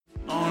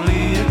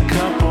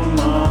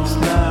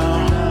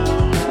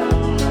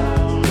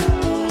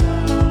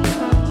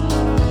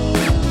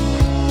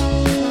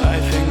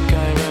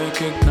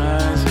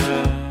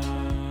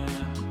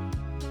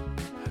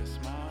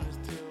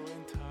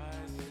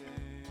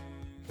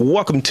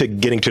Welcome to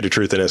Getting to the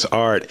Truth in This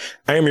Art.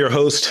 I am your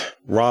host,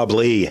 Rob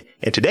Lee,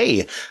 and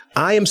today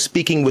I am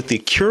speaking with the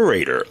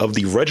curator of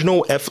the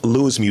Reginald F.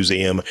 Lewis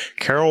Museum,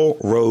 Carol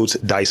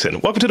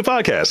Rhodes-Dyson. Welcome to the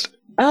podcast.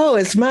 Oh,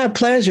 it's my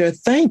pleasure.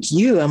 Thank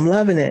you. I'm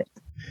loving it.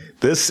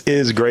 This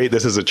is great.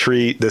 This is a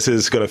treat. This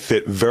is going to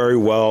fit very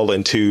well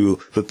into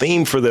the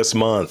theme for this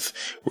month.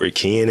 We're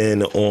keying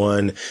in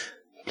on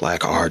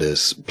Black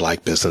artists,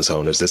 Black business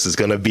owners. This is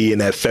going to be in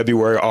that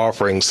February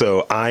offering.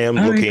 So I am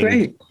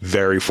looking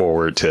very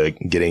forward to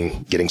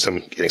getting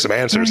some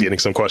answers, getting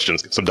some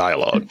questions, some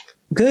dialogue.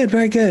 Good.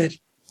 Very good.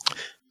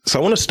 So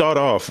I want to start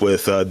off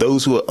with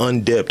those who are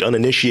undipped,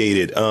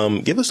 uninitiated.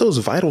 Give us those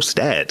vital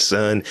stats.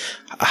 And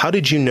how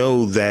did you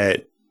know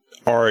that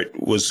art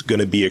was going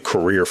to be a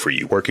career for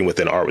you? Working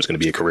within art was going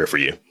to be a career for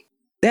you?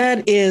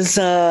 That is,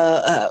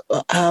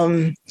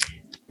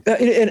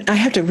 I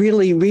have to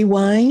really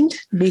rewind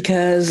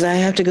because I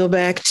have to go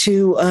back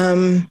to,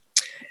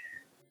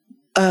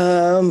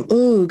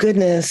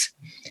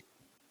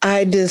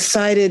 I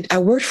decided I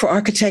worked for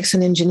architects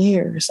and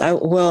engineers.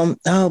 My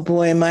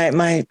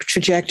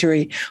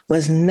trajectory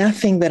was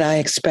nothing that I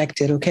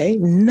expected. Okay.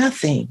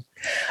 Nothing.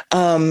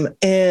 I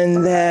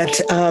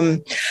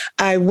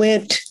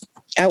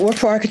worked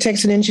for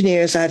architects and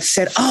engineers. I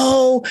said,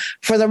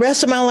 for the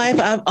rest of my life,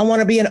 I want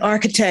to be an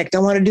architect. I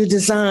want to do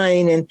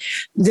design. And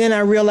then I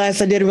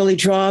realized I didn't really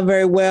draw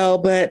very well,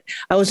 but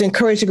I was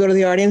encouraged to go to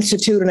the Art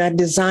Institute, and I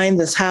designed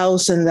this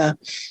house. And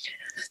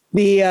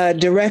the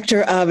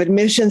director of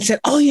admissions said,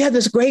 you have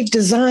this great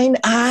design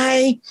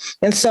eye.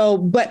 And so,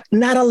 but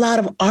not a lot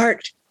of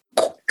art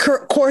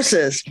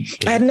courses.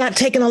 I had not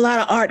taken a lot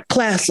of art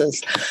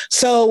classes.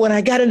 So when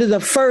I got into the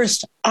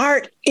first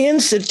Art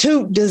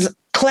Institute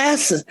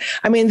classes,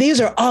 these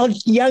are all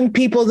young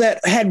people that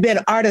had been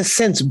artists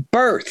since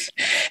birth.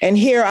 And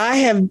here I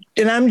have,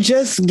 and I'm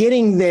just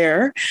getting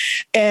there.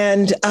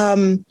 And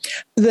I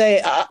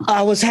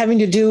was having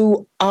to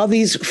do all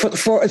these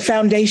for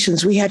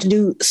foundations. We had to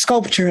do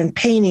sculpture and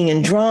painting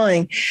and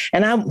drawing.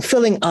 And I'm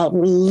feeling a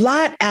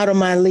lot out of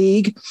my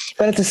league,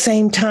 but at the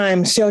same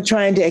time, still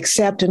trying to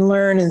accept and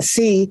learn and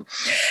see.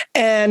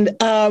 And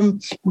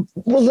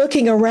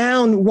looking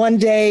around one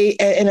day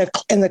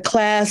in the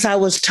class, I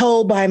was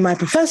told by my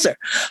professor,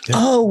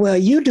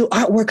 you do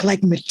artwork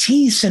like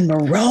Matisse and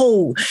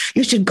Moreau.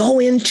 You should go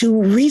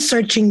into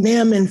researching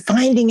them and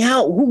finding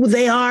out who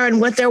they are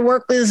and what their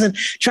work is and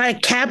try to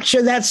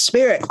capture that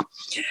spirit.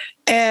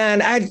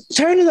 And I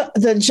turned to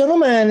the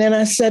gentleman and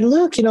I said,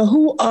 look,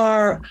 who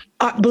are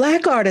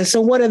Black artists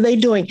and what are they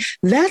doing?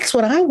 That's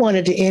what I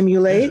wanted to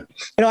emulate.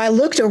 I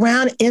looked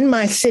around in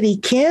my city,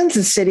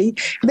 Kansas City.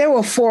 There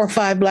were 4 or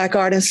 5 Black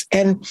artists,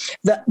 and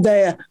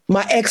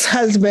my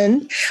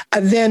ex-husband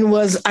then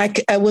was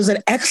an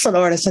excellent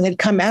artist and had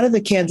come out of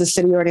the Kansas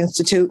City Art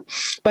Institute.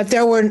 But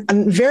there were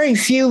very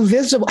few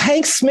visible.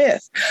 Hank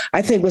Smith,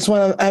 I think, was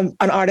an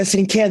artist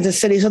in Kansas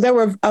City. So there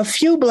were a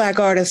few Black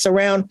artists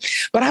around.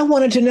 But I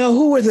wanted to know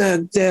who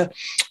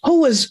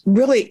was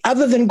really,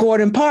 other than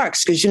Gordon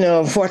Parks, because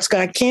Fort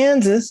Scott,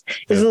 Kansas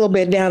is a little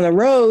bit down the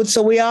road.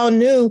 So we all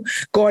knew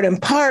Gordon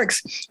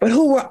Parks, but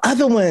who were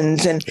other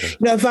ones? And,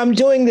 if I'm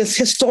doing this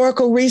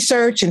historical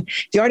research and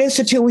the Art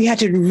Institute, we had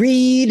to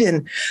read,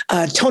 and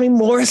Toni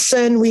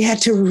Morrison, we had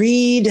to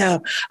read a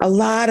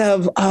lot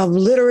of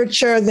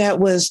literature that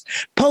was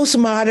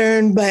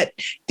postmodern, but,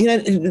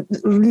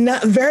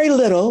 not very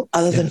little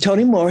other than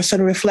Toni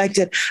Morrison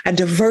reflected a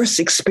diverse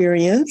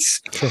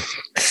experience. Sure.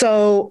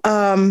 So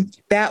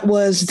that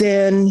was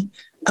then,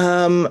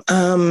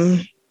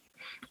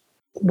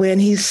 when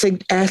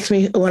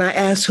I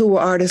asked who were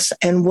artists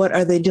and what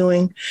are they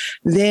doing,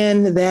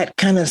 then that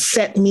kind of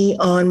set me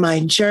on my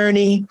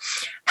journey.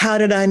 How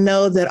did I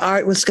know that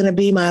art was going to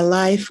be my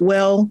life?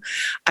 Well,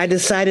 I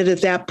decided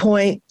at that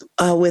point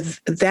with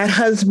that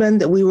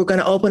husband that we were going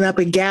to open up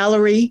a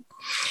gallery,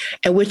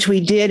 and which we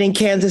did in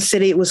Kansas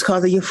City. It was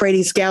called the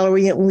Euphrates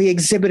Gallery, and we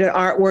exhibited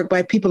artwork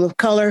by people of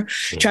color,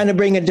 trying to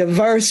bring a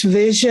diverse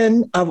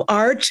vision of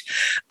art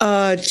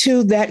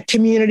to that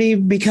community,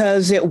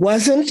 because it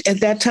wasn't at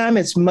that time.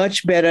 It's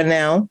much better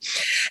now.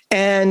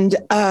 And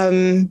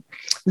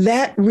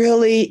that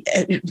really,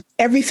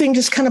 everything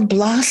just kind of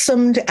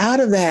blossomed out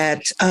of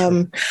that.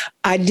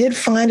 I did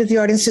find at the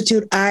Art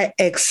Institute, I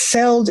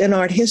excelled in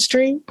art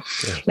history.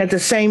 Yeah. And at the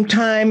same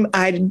time,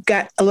 I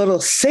got a little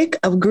sick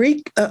of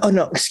Greek. I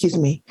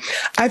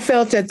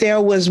felt that there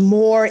was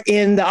more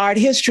in the art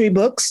history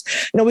books.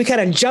 We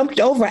kind of jumped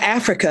over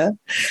Africa.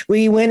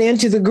 We went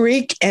into the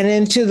Greek and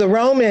into the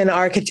Roman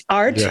art,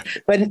 yeah.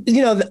 But,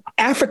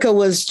 Africa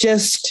was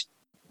just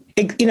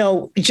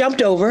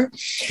jumped over.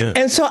 Yeah.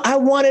 And so I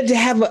wanted to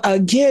have,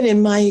 again,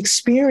 in my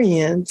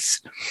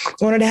experience, I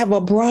wanted to have a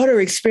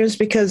broader experience,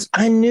 because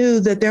I knew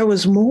that there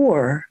was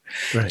more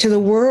to the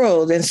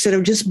world instead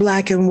of just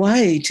black and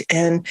white.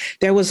 And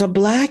there was a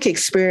Black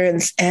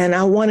experience, and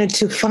I wanted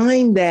to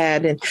find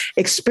that and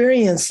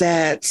experience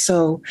that.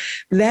 So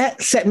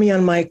that set me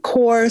on my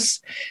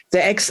course.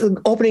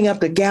 Opening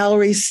up the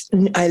galleries,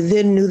 I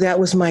then knew that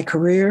was my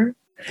career.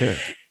 Yeah.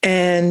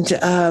 And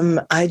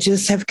I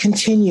just have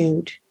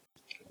continued.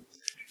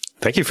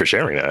 Thank you for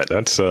sharing that.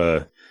 That's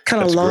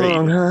kind of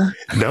long, great. huh?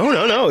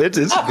 No.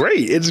 It's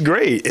great. It's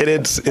great. And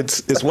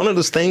it's one of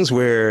those things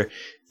where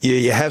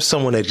you have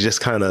someone that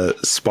just kind of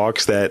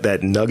sparks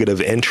that nugget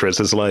of interest.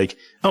 It's like,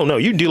 oh no,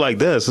 you do like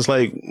this. It's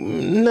like,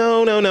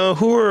 no.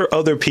 Who are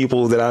other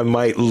people that I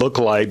might look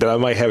like, that I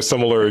might have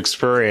similar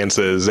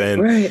experiences?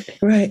 And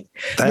right.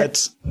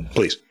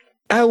 Please.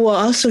 I will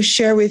also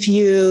share with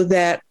you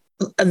that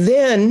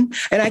then,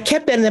 and I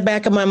kept that in the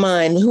back of my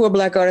mind, who are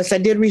Black artists? I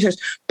did research,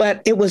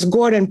 but it was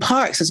Gordon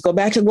Parks. Let's go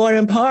back to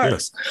Gordon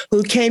Parks,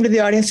 who came to the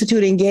Art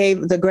Institute and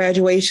gave the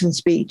graduation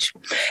speech.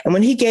 And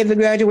when he gave the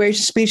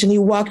graduation speech and he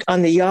walked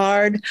on the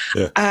yard,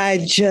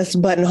 I just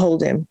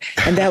buttonholed him.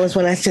 And that was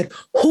when I said,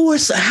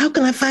 how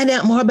can I find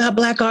out more about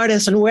Black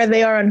artists and where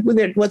they are and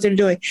what they're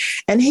doing?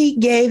 And he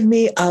gave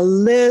me a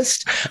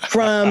list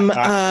from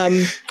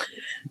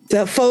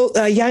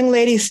the young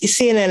ladies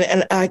seeing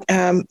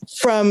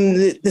from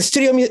the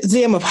Studio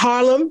Museum of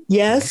Harlem,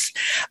 yes,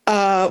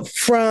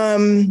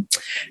 from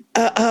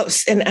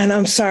and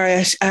I'm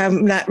sorry,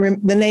 I'm not.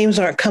 The names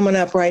aren't coming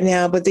up right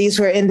now, but these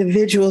were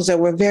individuals that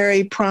were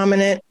very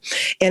prominent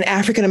in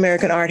African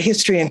American art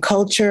history and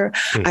culture.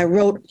 I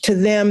wrote to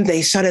them.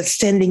 They started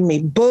sending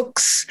me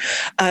books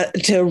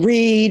to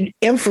read,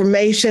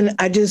 information.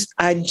 I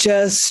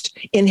just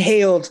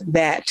inhaled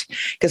that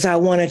because I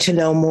wanted to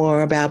know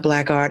more about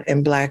Black art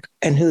and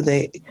who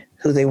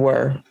they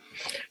were.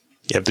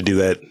 You have to do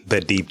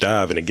that deep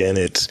dive, and again,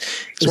 it's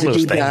one of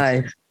those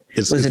things.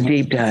 It was a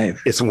deep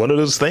dive. It's one of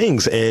those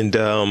things. And,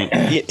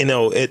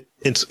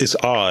 it's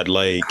odd.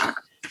 Like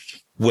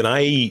when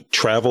I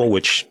travel,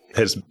 which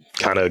has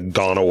kind of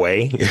gone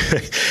away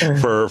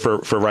for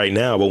right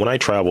now. But when I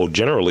travel,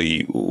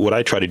 generally, what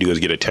I try to do is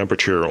get a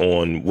temperature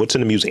on what's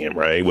in the museum,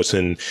 right? What's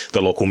in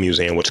the local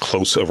museum, what's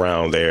close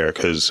around there.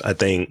 Because I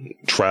think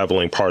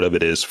traveling, part of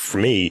it is, for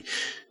me,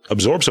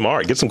 absorb some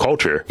art, get some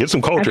culture.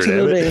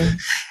 Absolutely. Damn it.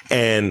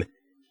 And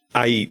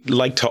I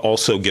like to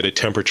also get a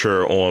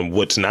temperature on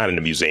what's not in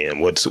the museum,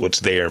 what's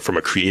there from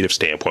a creative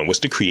standpoint, what's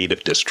the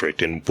creative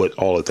district and what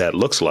all of that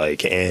looks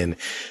like. And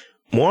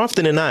more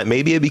often than not,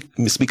 maybe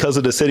it's because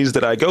of the cities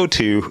that I go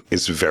to,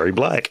 it's very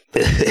Black.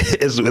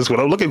 It's what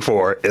I'm looking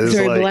for. It's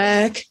very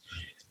Black.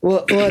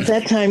 Well, at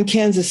that time,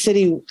 Kansas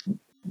City,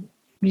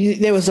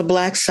 there was a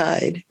Black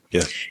side.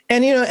 Yeah.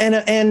 And,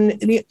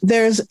 and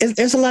there's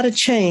a lot of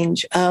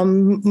change.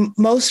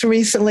 Most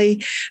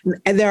recently,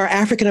 there are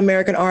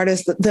African-American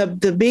artists.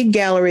 The big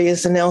gallery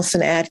is the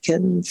Nelson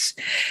Atkins.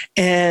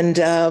 And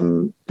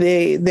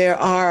there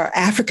are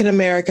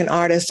African-American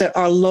artists that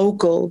are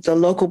local, the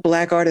local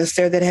Black artists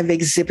there that have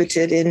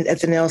exhibited at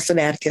the Nelson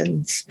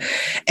Atkins.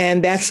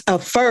 And that's a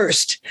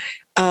first.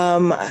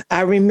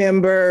 I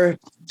remember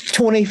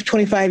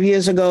 25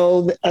 years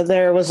ago,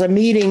 there was a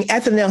meeting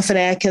at the Nelson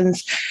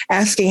Atkins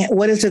asking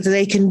what is it that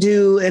they can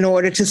do in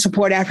order to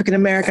support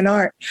African-American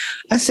art.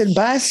 I said,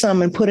 buy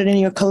some and put it in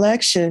your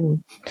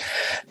collection.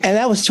 And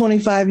that was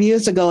 25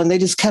 years ago. And they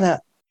just kind of,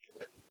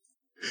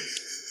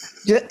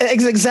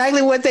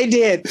 exactly what they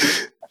did.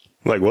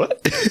 Like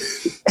what?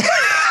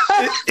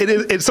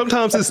 It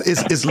sometimes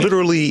it's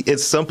literally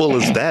as simple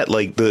as that.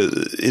 Like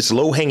it's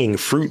low hanging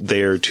fruit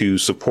there to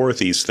support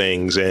these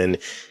things and,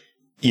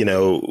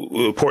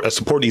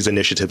 support these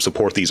initiatives,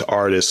 support these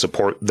artists,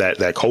 support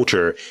that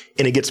culture.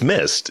 And it gets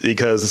missed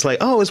because it's like,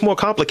 oh, it's more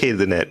complicated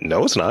than that.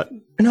 No, it's not.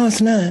 No,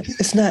 it's not.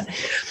 It's not.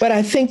 But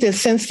I think that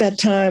since that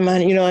time,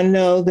 I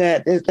know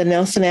that the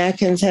Nelson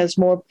Atkins has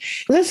more,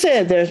 as I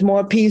said, there's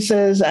more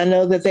pieces. I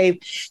know that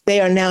they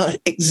are now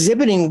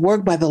exhibiting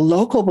work by the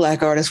local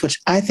Black artists,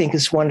 which I think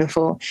is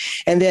wonderful.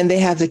 And then they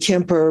have the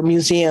Kemper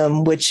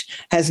Museum, which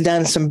has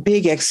done some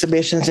big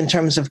exhibitions in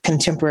terms of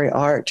contemporary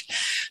art.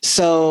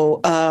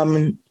 So,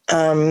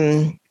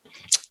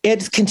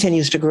 it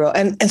continues to grow.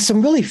 And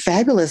some really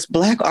fabulous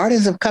Black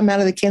artists have come out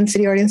of the Kansas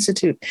City Art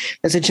Institute.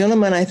 There's a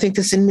gentleman, I think,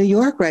 that's in New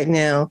York right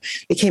now.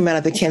 He came out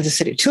of the Kansas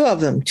City, two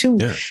of them.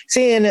 Yeah.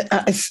 See, and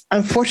it's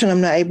unfortunate I'm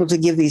not able to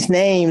give these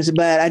names,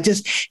 but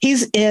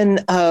he's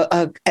in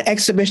an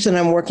exhibition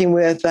I'm working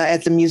with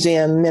at the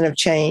museum, Men of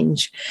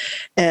Change.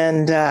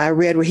 And I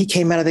read where he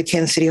came out of the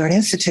Kansas City Art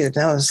Institute.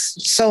 And I was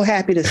so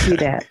happy to see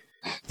that.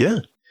 Yeah.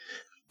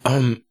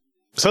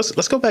 So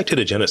let's go back to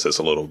the genesis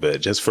a little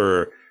bit, just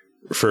for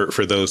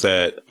those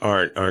that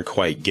aren't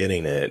quite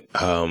getting it.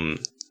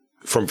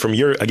 From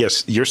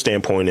your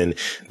standpoint and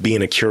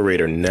being a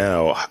curator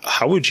now,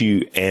 how would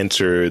you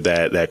answer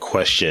that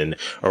question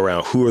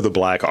around who are the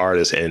Black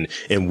artists and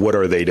what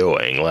are they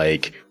doing?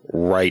 Like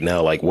right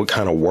now, like what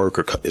kind of work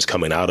is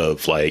coming out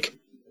of like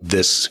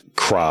this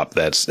crop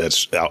that's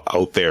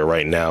out there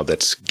right now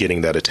that's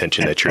getting that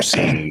attention that you're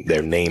seeing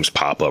their names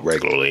pop up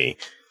regularly?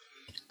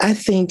 I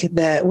think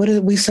that we're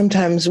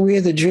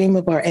the dream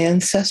of our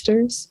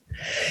ancestors.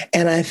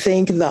 And I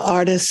think the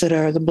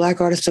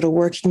Black artists that are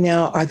working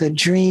now are the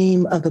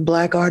dream of the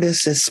Black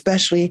artists,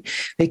 especially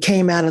they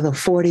came out of the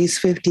 40s,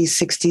 50s,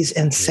 60s,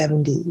 and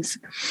 70s.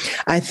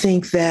 I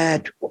think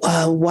that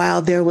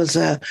while there was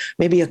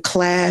maybe a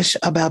clash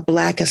about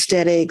Black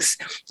aesthetics,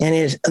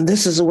 and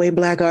this is the way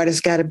Black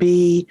artists got to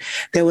be,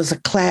 there was a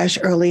clash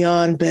early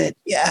on, but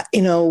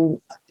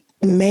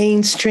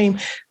mainstream,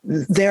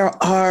 there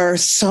are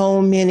so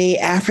many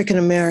African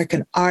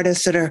American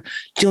artists that are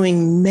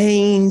doing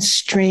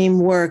mainstream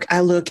work. I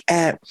look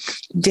at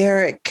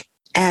Derek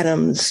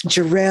Adams,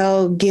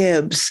 Jarrell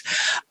Gibbs,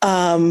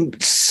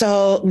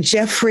 so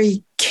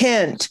Jeffrey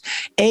Kent,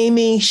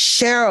 Amy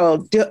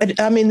Sherrill.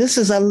 I mean, this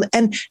is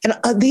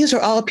these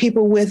are all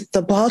people with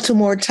the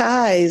Baltimore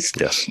ties.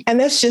 Yes. And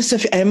that's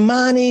just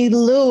Imani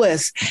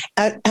Lewis,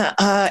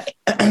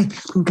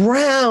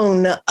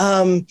 Brown.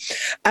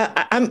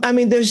 I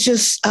mean, there's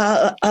just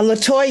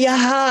LaToya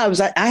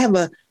Hobbs. I have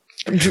a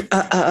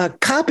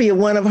copy of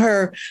one of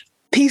her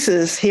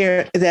pieces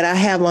here that I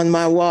have on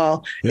my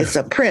wall. Yeah. It's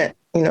a print.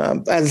 A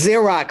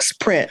Xerox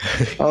print,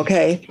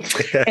 okay,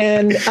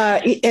 and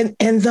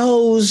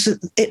those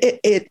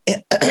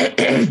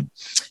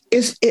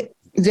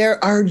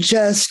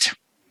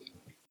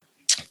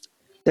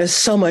there's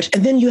so much,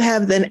 and then you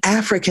have the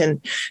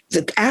African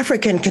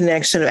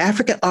connection of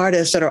African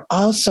artists that are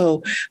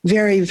also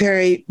very,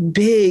 very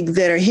big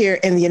that are here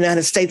in the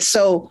United States.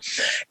 So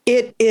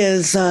it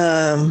is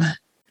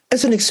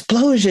it's an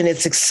explosion.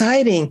 It's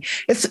exciting.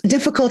 It's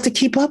difficult to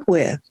keep up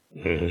with,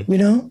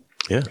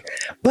 Yeah.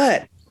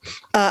 But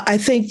I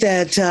think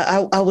that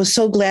I was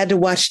so glad to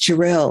watch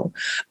Jarrell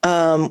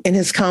in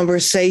his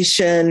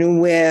conversation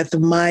with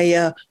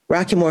Maya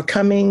Rockymore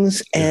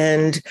Cummings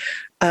and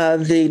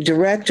the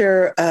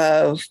director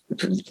of,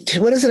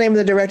 what is the name of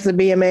the director of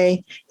the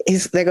BMA?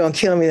 They're going to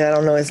kill me that I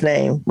don't know his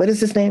name. What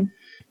is his name?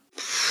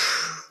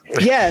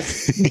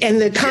 Yes.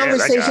 And the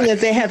conversation that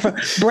they had for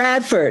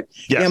Bradford.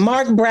 Yes. Yeah,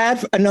 Mark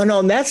Bradford.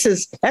 No, that's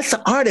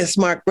the artist,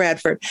 Mark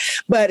Bradford.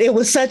 But it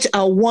was such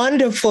a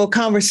wonderful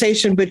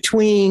conversation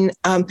between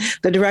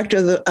the director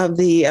of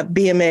the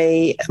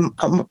BMA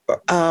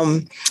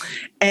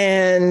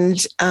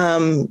and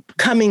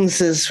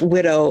Cummings's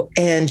widow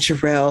and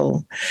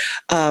Jarrell,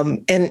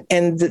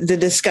 and the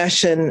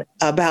discussion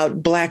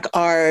about Black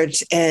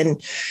art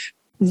and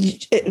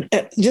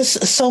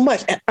just so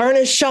much.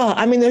 Ernest Shaw.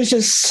 I mean, there's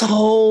just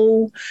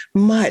so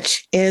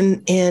much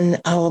in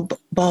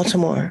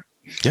Baltimore,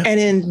 and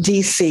in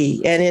DC,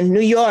 and in New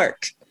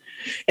York,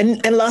 and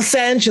Los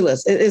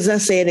Angeles. It is, I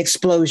say, an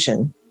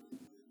explosion.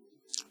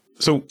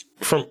 So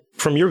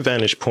from your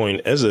vantage point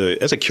as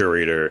a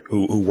curator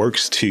whose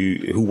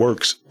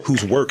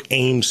work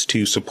aims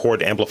to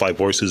support and amplify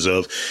voices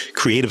of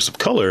creatives of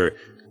color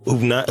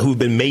who've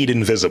been made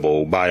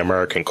invisible by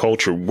American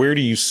culture, where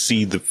do you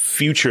see the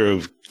future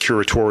of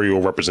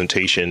curatorial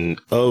representation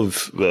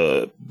of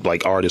the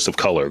artists of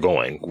color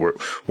going?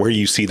 Where do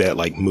you see that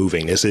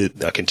moving? Is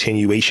it a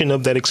continuation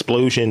of that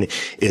explosion?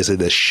 Is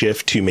it a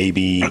shift to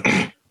maybe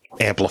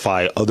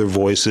amplify other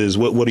voices?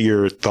 What are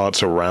your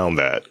thoughts around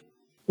that?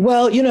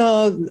 Well,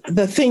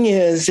 the thing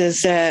is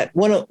that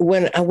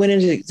when I went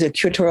into the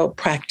curatorial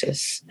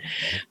practice,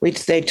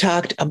 which they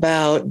talked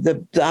about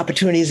the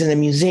opportunities in the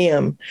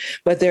museum,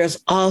 but there's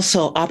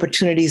also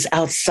opportunities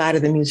outside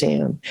of the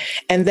museum.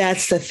 And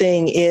that's the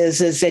thing is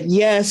that,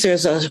 yes,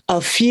 there's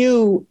a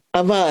few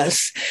of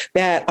us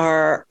that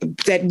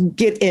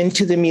get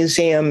into the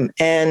museum,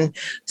 and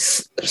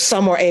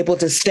some are able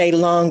to stay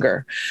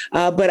longer.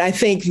 But I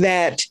think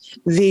that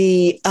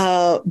the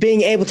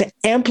being able to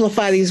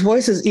amplify these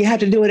voices, you have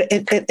to do it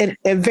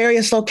at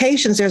various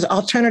locations. There's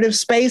alternative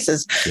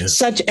spaces,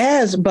 such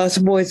as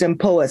Busboys and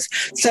Poets,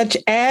 such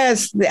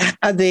as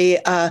the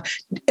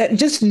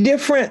just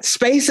different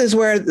spaces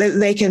where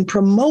they can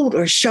promote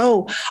or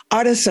show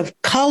artists of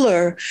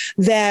color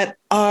that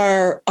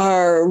are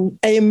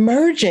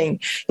emerging.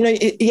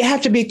 You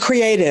have to be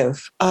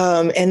creative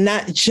and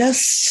not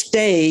just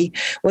stay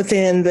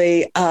within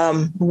the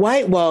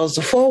white walls,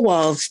 the four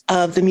walls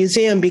of the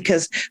museum,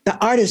 because the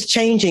art is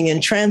changing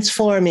and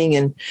transforming,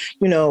 and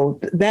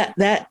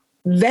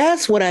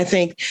that's what I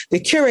think the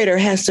curator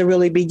has to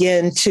really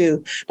begin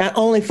to not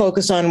only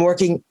focus on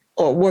working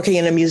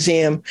in a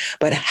museum,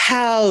 but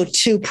how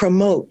to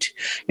promote.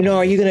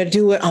 Are you going to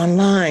do it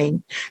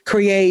online?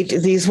 Create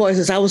these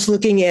voices. I was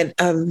looking at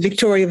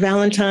Victoria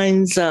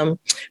Valentine's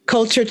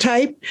Culture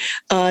Type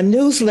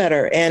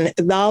newsletter, and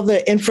all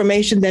the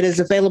information that is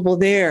available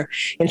there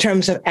in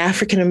terms of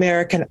African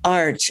American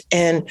art.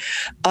 And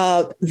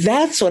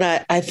that's what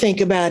I think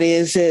about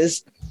is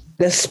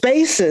the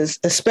spaces,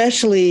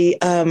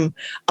 especially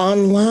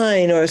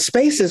online, or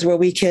spaces where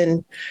we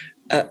can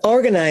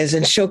organize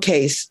and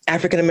showcase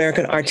African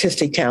American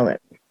artistic talent.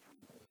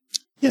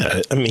 Yeah,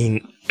 I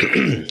mean,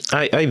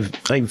 I've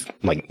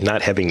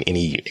not having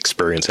any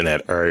experience in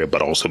that area,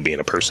 but also being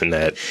a person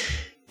that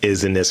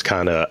is in this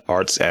kind of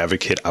arts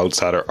advocate,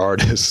 outsider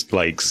artist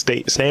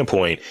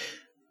standpoint.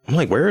 I'm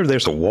like, where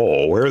there's a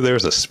wall, where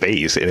there's a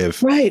space, and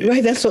if right,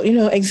 that's what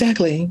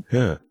exactly.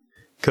 Yeah.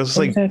 Because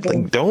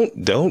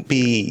don't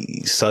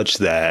be such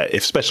that,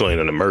 especially in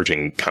an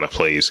emerging kind of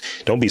place,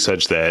 don't be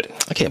such that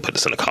I can't put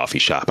this in a coffee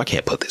shop. I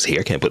can't put this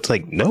here. I can't put, it's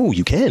like, no,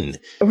 you can.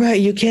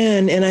 Right. You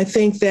can. And I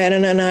think that,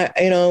 and I,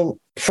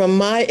 from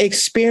my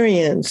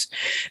experience,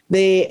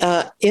 the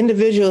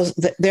individuals,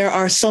 there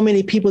are so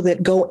many people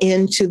that go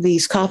into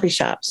these coffee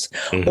shops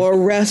or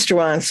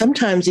restaurants.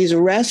 Sometimes these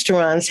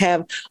restaurants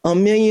have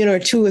 1 million or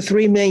 2 or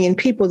 3 million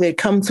people that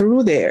come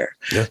through there.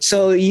 Yeah.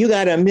 So you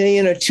got 1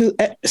 million or 2.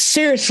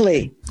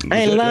 Seriously,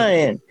 I ain't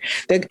lying.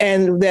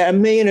 And there are 1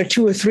 million or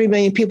 2 or 3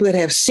 million people that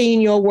have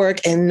seen your work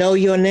and know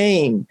your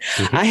name.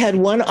 I had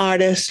one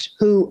artist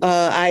who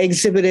I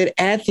exhibited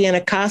at the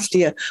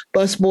Anacostia,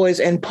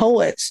 Busboys and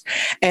Poets.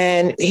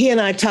 And he and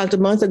I talked a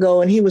month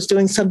ago, and he was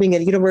doing something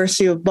at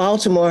University of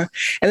Baltimore.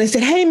 And they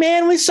said, hey,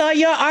 man, we saw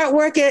your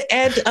artwork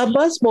at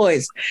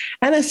Busboys.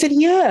 And I said,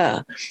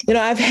 yeah.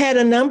 I've had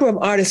a number of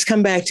artists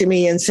come back to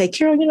me and say,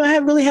 Carol, I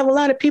really have a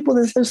lot of people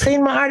that have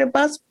seen my art at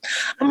Bus.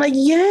 I'm like,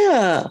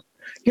 yeah.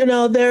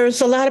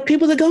 There's a lot of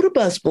people that go to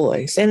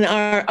Busboys and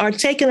are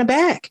taken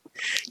aback.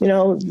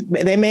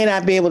 They may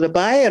not be able to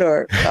buy it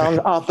or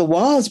off the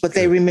walls, but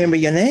they remember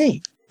your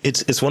name.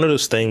 It's one of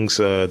those things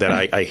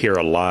that I hear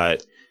a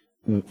lot.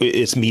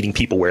 It's meeting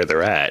people where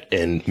they're at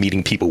and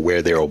meeting people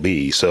where they'll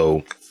be.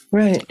 So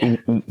right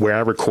where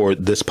I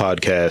record this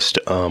podcast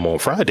on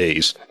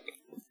Fridays,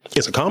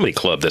 it's a comedy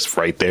club that's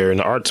right there in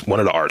one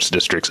of the arts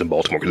districts in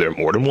Baltimore, because there are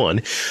more than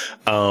one.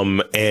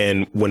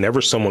 And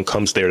whenever someone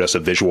comes there that's a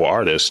visual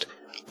artist,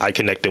 I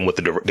connect them with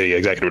the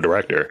executive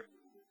director,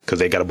 because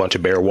they got a bunch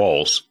of bare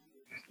walls.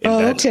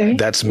 And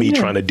that's me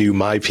trying to do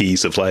my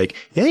piece of like,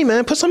 hey,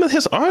 man, put some of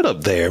his art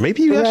up there.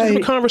 Maybe you actually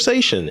have a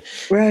conversation.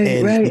 Right.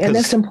 And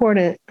that's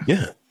important.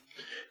 Yeah.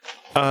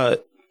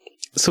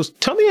 So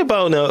tell me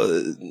about now.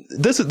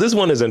 This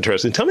one is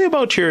interesting. Tell me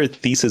about your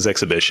thesis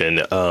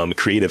exhibition,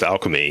 Creative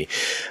Alchemy,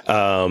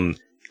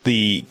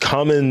 the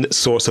common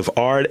source of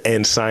art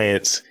and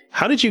science.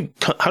 How do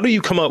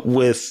you come up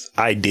with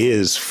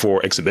ideas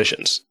for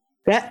exhibitions?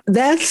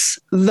 That's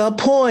the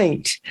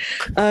point.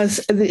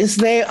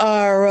 They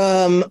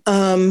are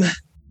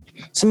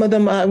some of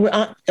them.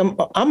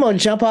 I'm gonna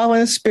jump off on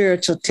a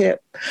spiritual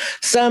tip.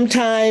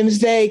 Sometimes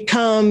they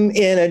come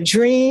in a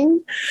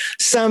dream.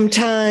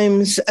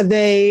 Sometimes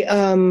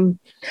the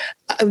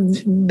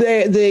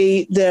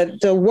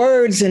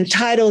words and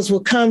titles will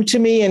come to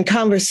me in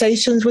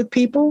conversations with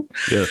people.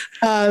 Yeah.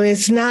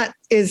 It's not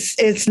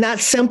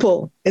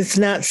simple. It's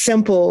not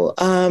simple.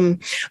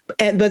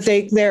 But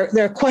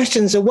they're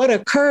questions. And what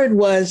occurred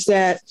was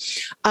that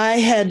I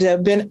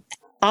had been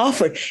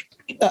offered.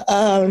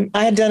 I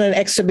had done an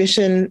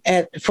exhibition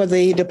for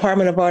the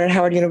Department of Art at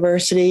Howard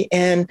University,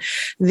 and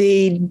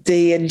the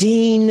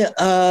dean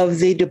of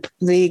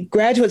the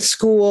graduate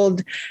school,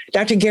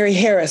 Dr. Gary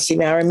Harris.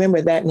 Now I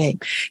remember that name.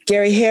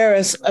 Gary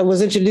Harris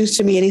was introduced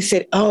to me, and he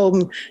said,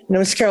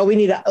 Ms. Carol,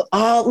 we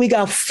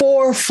got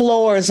 4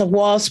 floors of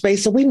wall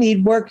space, so we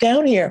need work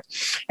down here.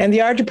 And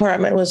the art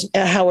department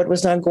Howard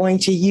was not going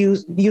to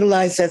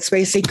utilize that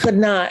space. They could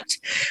not.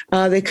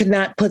 They could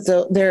not put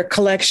their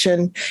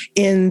collection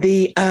in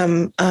the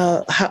in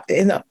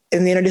the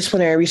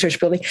interdisciplinary research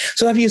building.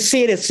 So if you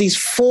see it, it's these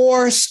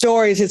 4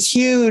 stories. It's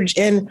huge,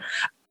 and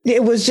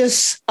it was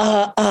just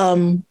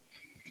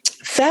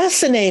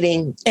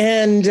fascinating.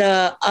 And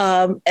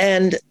I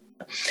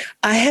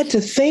had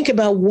to think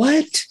about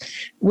what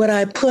would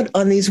I put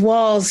on these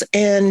walls,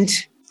 and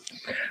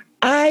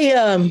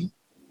I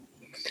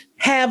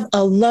have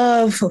a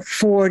love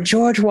for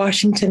George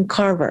Washington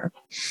Carver.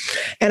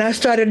 And I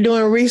started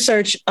doing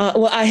research. I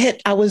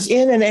was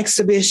in an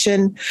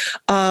exhibition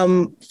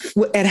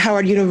at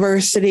Howard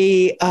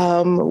University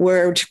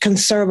where to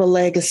conserve a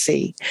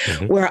legacy,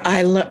 where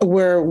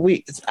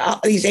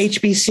these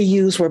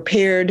HBCUs were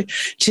paired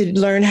to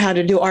learn how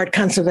to do art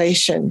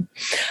conservation.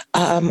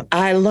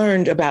 I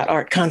learned about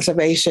art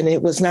conservation.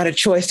 It was not a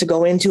choice to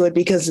go into it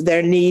because of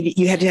their need.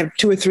 You had to have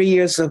 2 or 3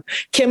 years of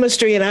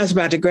chemistry, and I was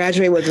about to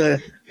graduate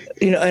with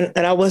and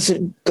I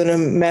wasn't going to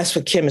mess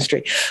with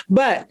chemistry.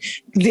 But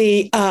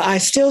I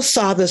still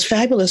saw this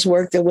fabulous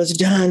work that was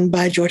done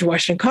by George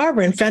Washington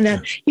Carver, and found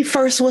out he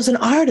first was an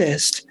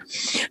artist.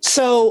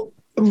 So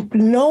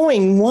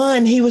knowing,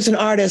 1, he was an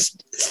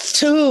artist,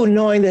 2,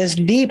 knowing this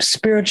deep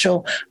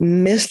spiritual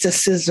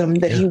mysticism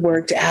that he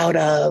worked out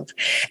of,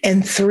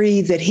 and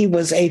 3, that he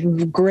was a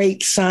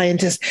great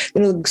scientist.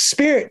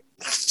 Spirit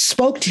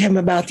spoke to him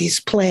about these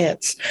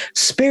plants.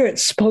 Spirit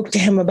spoke to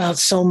him about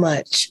so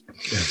much.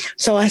 Yeah.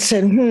 So I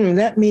said,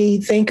 let me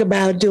think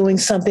about doing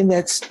something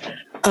that's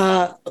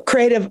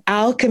creative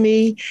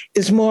alchemy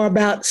is more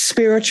about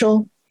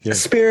spiritual.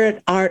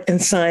 spirit, art,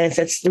 and science.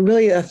 It's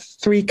really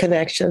three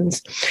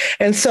connections.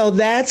 And so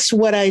that's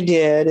what I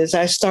did is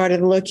I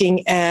started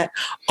looking at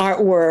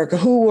artwork,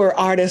 who were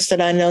artists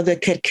that I know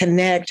that could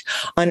connect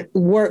on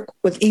work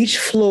with each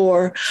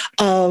floor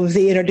of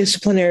the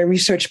interdisciplinary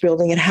research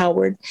building at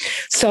Howard.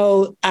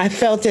 So I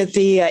felt that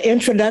the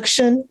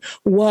introduction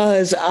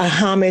was a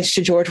homage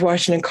to George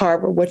Washington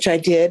Carver, which I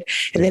did.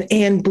 And then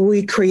Anne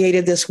Bowie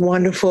created this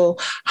wonderful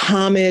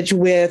homage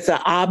with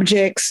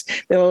objects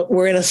that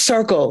were in a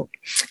circle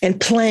and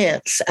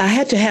plants. I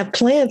had to have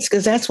plants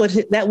because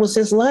that was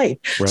his life.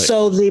 Right.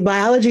 So the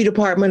biology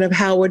department of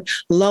Howard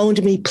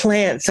loaned me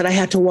plants that I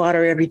had to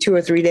water every 2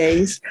 or 3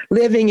 days.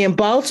 Living in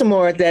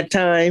Baltimore at that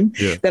time,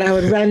 that I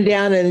would run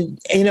down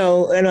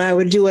and I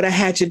would do what I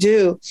had to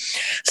do.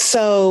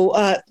 So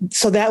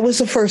that was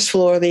the first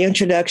floor, the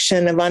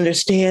introduction of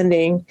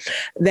understanding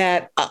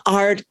that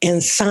art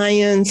and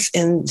science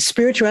and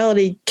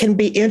spirituality can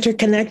be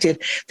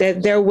interconnected.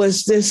 That there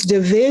was this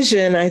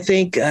division, I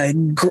think,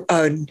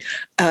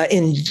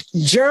 in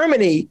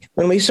Germany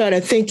when we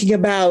started thinking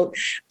about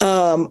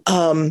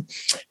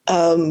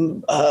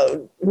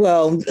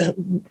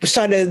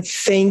started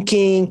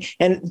thinking,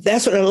 and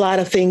that's when a lot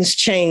of things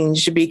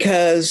changed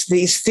because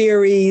these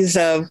theories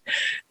of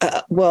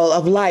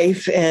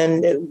life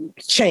and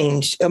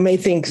changed or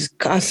made things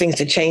cause things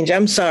to change.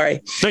 I'm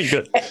sorry. No,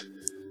 you're good.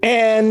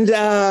 And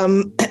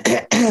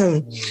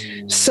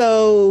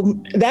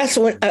so that's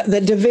when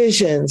the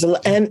divisions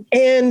and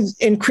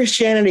in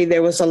Christianity,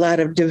 there was a lot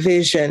of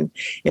division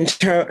in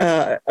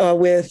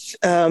with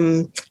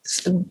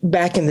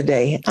back in the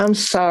day. I'm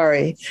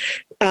sorry.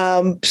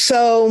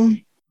 So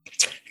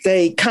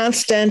the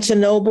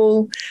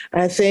Constantinople,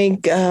 I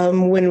think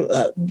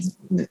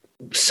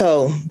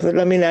but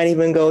let me not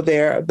even go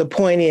there. The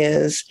point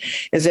is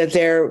that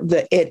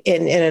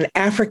in an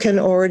African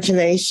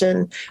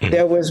origination,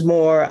 there was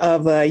more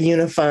of a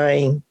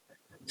unifying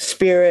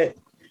spirit,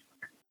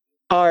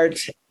 art,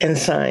 and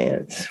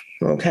science.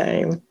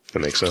 Okay. That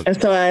makes sense. And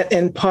so,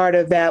 and part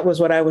of that was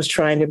what I was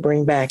trying to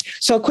bring back.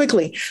 So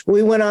quickly,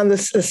 we went on the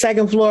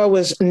second floor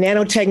was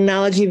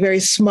nanotechnology, very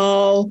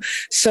small.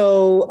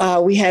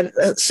 So we had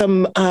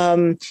some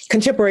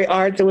contemporary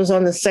art that was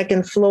on the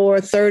second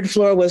floor. Third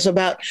floor was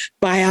about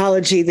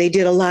biology. They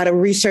did a lot of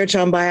research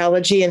on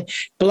biology and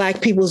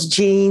Black people's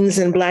genes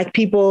and Black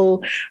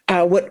people,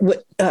 what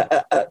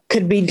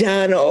could be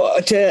done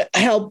or to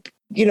help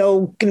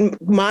can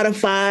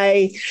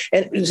modify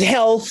and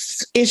health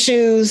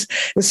issues.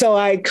 And so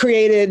I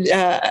created,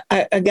 I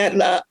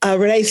got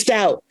Renee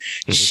Stout.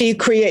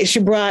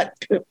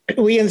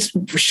 We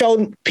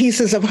showed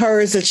pieces of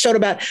hers that showed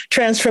about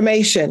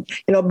transformation,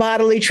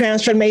 bodily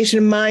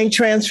transformation, mind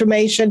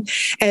transformation.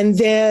 And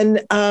then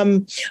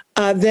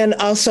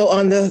also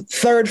on the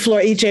third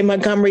floor, E.J.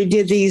 Montgomery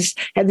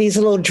had these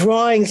little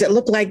drawings that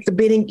looked like the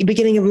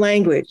beginning of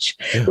language,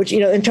 which,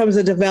 in terms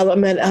of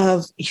development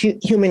of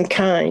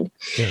humankind.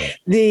 Yeah.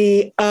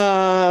 That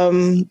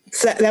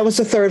was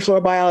the third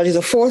floor, biology.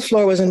 The fourth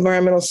floor was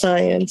environmental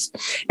science.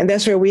 And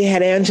that's where we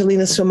had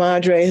Angelina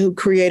Sumadre, who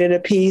created a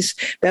piece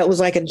that was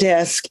like a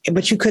desk,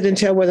 but you couldn't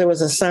tell whether it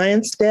was a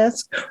science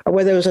desk or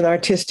whether it was an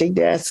artistic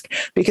desk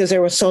because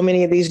there were so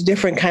many of these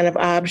different kind of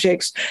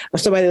objects.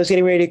 Somebody was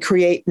getting ready to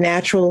create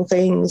natural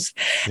things.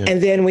 Yeah.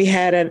 And then we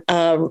had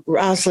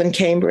Rosalind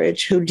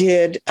Cambridge, who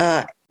did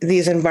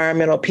these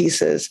environmental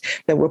pieces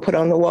that were put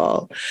on the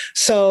wall.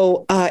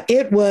 So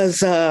it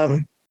was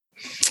I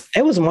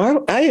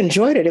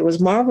enjoyed it. It was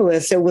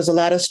marvelous. There was a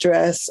lot of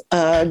stress,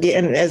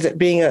 again, as it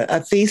being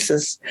a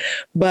thesis,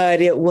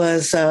 but it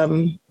was, I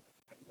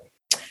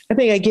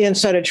think, again,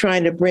 started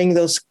trying to bring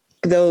those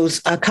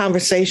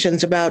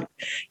conversations about,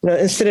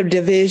 instead of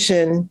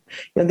division,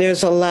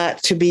 there's a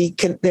lot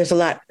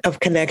of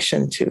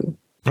connection to.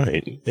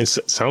 Right. It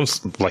sounds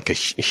like a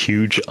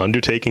huge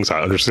undertaking. So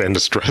I understand the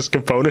stress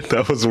component.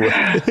 That was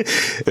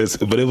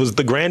but it was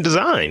the grand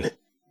design. It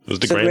was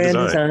the grand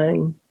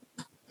design.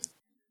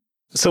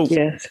 So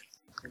yes.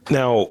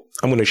 Now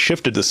I'm going to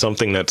shift it to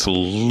something that's a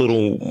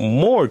little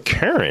more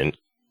current.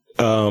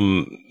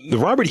 The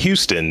Robert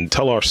Houston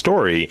Tell Our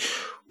Story.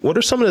 What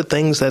are some of the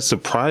things that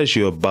surprised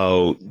you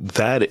about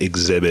that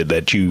exhibit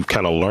that you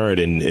kind of learned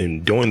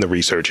in doing the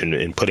research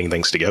and putting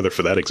things together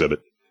for that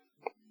exhibit?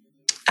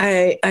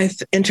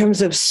 In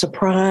terms of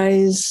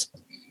surprise,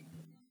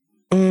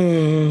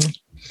 I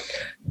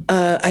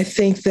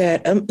think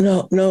that,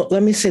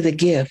 let me say the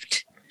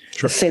gift.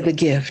 Sure. Say the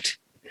gift.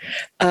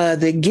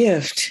 The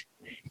gift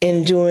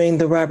in doing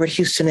the Robert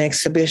Houston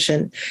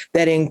exhibition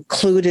that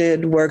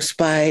included works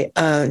by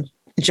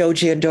Joe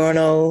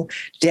Giordano,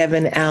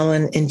 Devin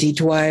Allen, and Dee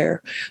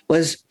Dwyer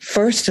was,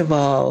 first of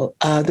all,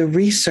 the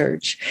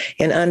research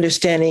and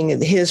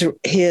understanding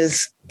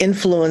his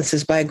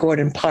influences by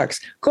Gordon Parks.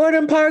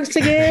 Gordon Parks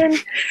again.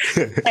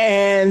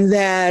 And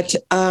that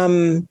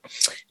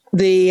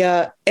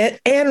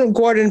and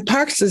Gordon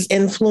Parks's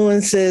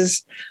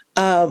influences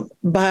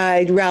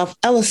by Ralph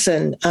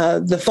Ellison,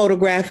 the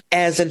photograph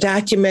as a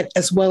document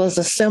as well as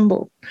a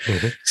symbol.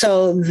 Mm-hmm.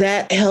 So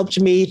that helped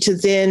me to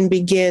then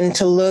begin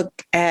to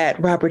look at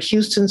Robert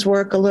Houston's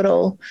work a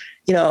little,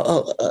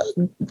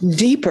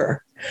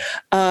 deeper.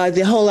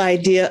 The whole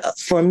idea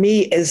for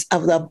me is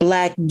of the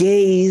Black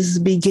gaze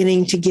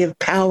beginning to give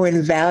power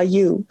and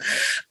value.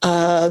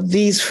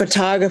 These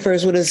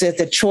photographers, what is it,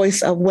 the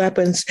choice of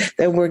weapons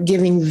that were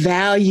giving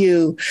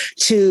value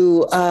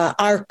to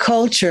our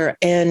culture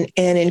and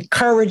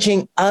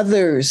encouraging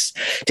others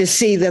to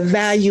see the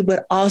value,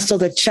 but also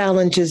the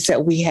challenges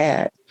that we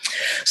had.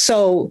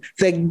 So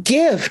the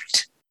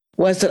gift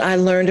was that I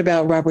learned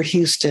about Robert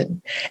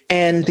Houston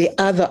and the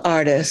other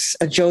artists,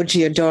 Joe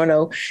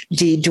Giordano,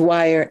 Dee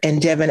Dwyer,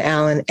 and Devin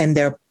Allen, and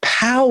their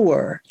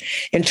power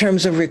in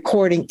terms of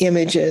recording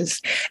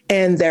images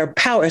and their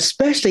power,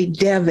 especially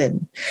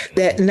Devin,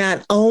 that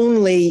not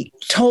only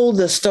told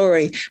the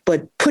story,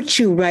 but put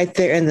you right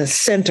there in the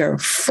center,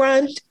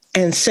 front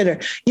and center.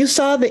 You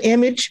saw the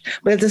image,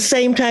 but at the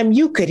same time,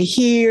 you could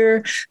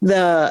hear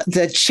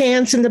the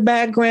chants in the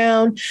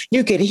background.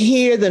 You could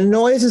hear the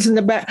noises in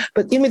the back,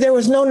 but there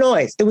was no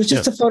noise. It was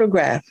just a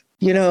photograph,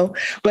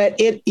 but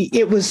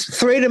it was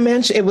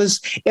three-dimensional. It was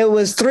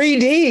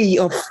 3D,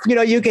 or,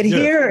 you could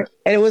hear it,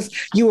 and it was,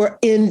 you were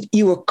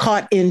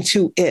caught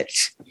into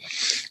it,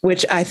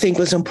 which I think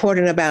was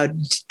important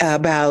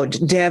about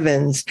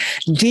Devin's.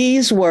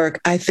 Dee's work,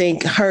 I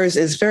think hers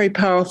is very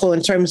powerful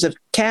in terms of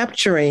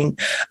capturing,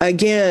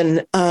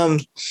 again,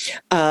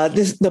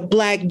 the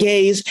Black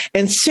gaze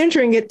and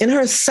centering it in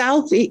her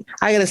southeast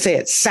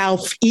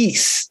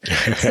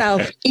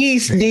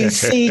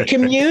DC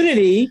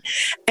community,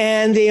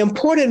 and the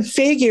important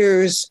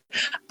figures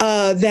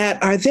that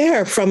are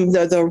there, from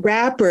the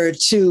rapper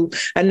to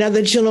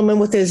another gentleman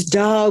with his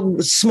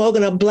dog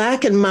smoking a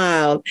Black and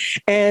Mild,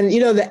 and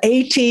the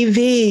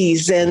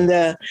ATVs, and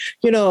the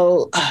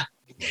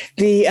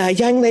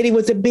young lady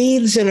with the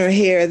beads in her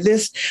hair.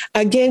 This,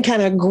 again,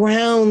 kind of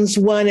grounds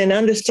one in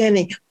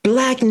understanding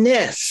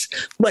Blackness,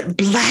 what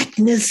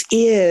Blackness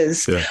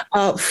is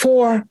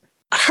for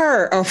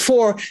her or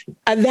for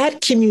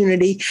that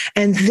community.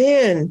 And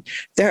then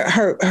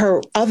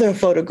her other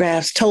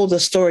photographs told the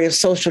story of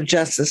social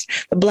justice,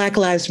 the Black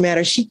Lives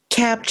Matter. She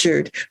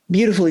captured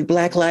beautifully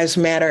Black Lives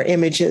Matter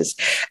images.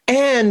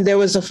 And there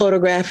was a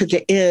photograph at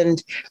the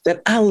end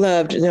that I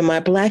loved. My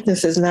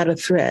Blackness is not a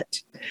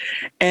threat.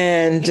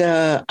 And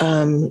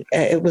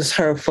it was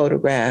her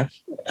photograph,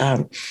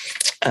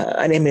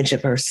 an image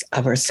of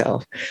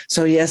herself.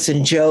 So yes,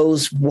 in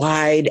Joe's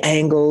wide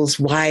angles,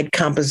 wide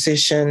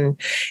composition,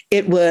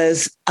 it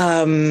was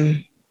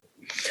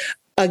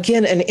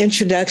again an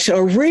introduction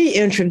or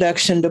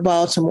reintroduction to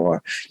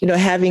Baltimore.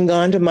 Having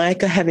gone to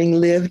MICA, having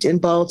lived in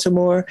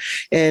Baltimore,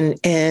 and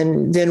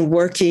then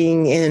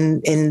working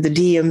in the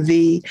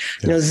DMV,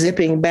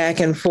 zipping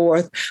back and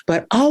forth,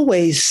 but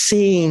always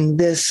seeing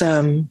this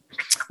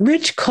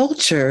rich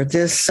culture,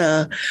 this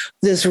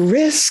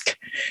risk,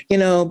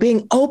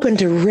 being open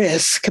to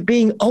risk,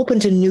 being open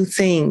to new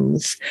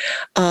things,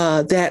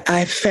 that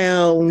I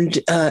found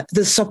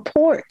the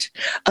support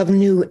of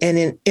new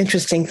and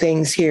interesting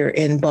things here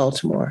in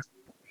Baltimore.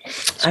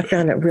 I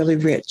found it really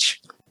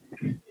rich.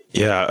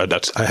 Yeah,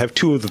 I have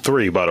two of the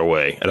three, by the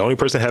way. And the only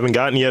person I haven't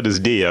gotten yet is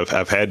Dee.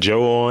 I've had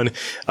Joe on.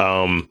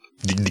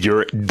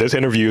 This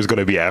interview is going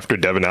to be after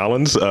Devin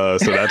Allen's, so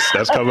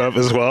that's coming up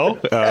as well.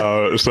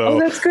 So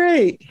that's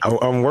great.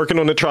 I'm working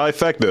on the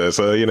trifecta,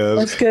 so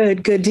that's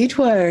good. Good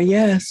Dwyer,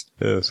 yes.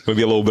 Yeah, it's going to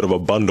be a little bit of a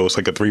bundle. It's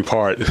like a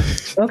 3-part.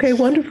 Okay,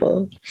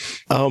 wonderful.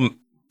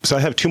 So I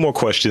have two more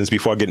questions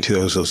before I get into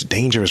those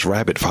dangerous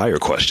rapid fire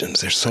questions.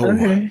 They're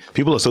so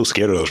people are so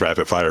scared of those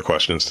rapid fire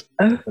questions.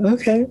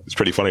 Okay, it's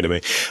pretty funny to me.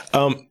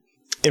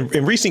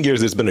 In recent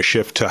years, there's been a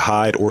shift to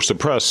hide or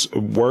suppress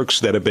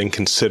works that have been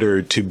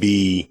considered to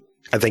be,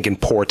 I think, in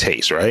poor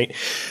taste, right?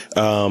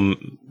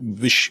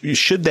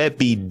 Should that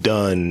be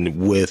done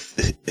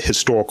with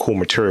historical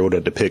material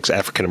that depicts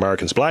African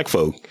Americans, Black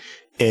folk,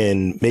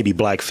 in maybe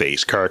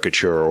blackface,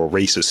 caricature, or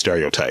racist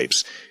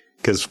stereotypes?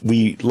 Because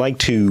we like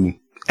to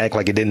act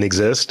like it didn't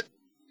exist,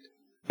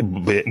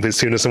 but as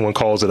soon as someone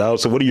calls it out.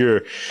 So what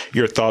are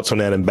your thoughts on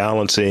that and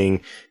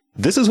balancing?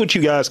 This is what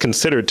you guys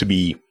considered to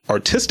be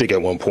artistic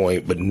at one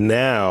point, but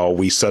now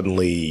we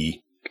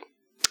suddenly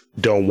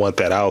don't want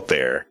that out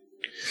there.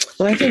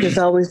 Well, I think it's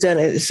always done.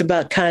 It's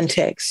about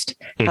context,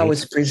 how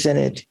it's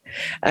presented.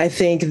 I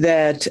think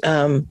that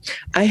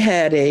I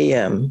had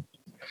a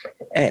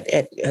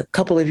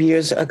couple of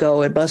years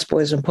ago at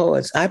Busboys and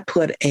Poets, I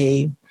put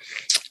a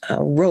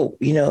rope,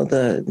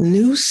 the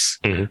noose.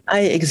 I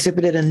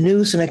exhibited a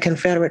noose and a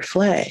Confederate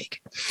flag.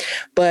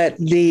 But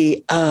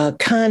the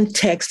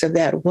context of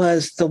that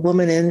was the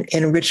woman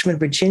in Richmond,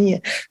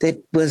 Virginia,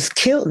 that was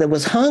killed, that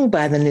was hung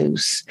by the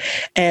noose.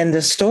 And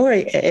the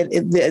story,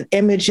 the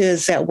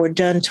images that were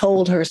done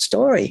told her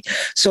story.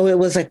 So it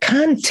was a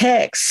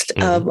context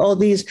of all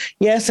these,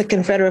 yes, a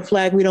Confederate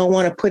flag, we don't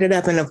want to put it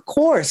up. And of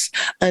course,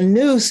 a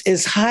noose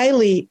is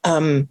highly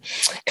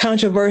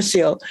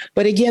controversial.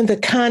 But again, the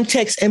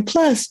context, and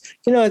plus,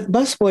 at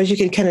busboys, you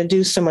can kind of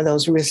do some of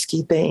those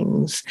risky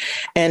things,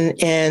 and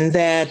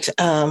that,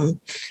 and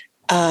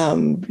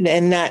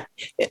not,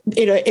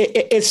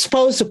 it's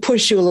supposed to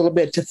push you a little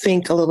bit to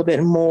think a little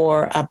bit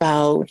more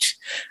about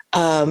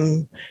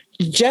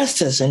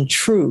justice and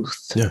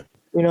truth. Yeah.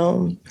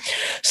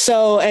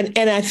 So,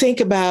 and I think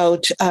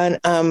about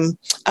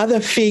other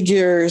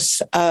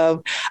figures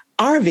of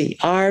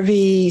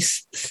R.V.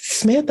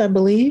 Smith, I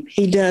believe.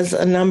 He does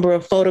a number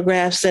of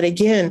photographs that,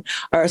 again,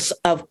 are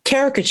of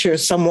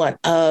caricatures somewhat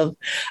of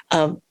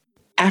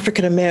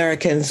African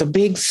Americans, a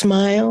big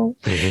smile,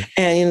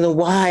 and the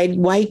wide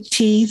white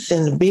teeth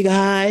and the big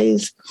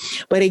eyes.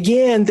 But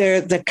again, they're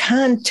the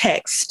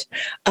context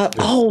of,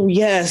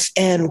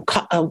 and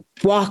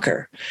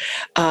Walker,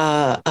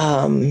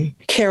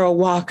 Carol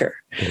Walker.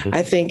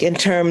 I think in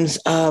terms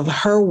of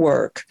her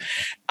work,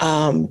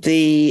 some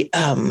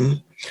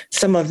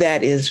of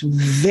that is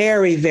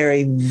very,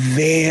 very,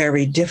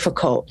 very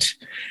difficult.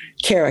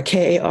 Kara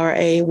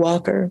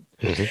Walker.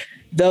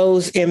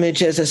 Those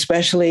images,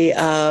 especially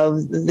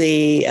of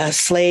the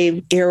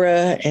slave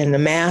era and the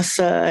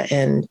massa,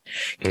 and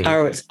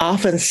are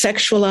often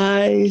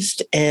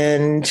sexualized.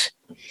 And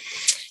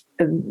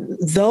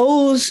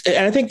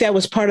I think that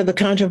was part of the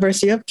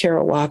controversy of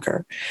Carol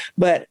Walker.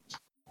 But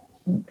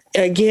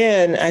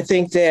again, I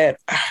think that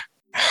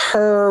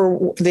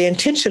the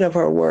intention of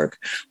her work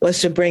was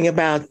to bring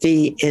about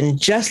the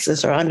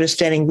injustice, or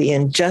understanding the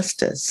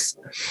injustice.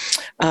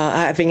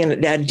 Having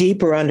a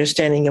deeper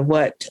understanding of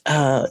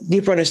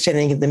deeper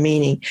understanding of the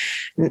meaning.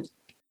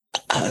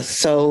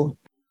 So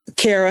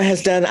Kara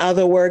has done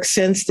other work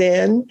since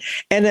then,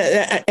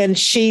 and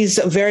she's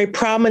a very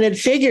prominent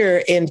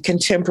figure in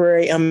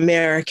contemporary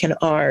American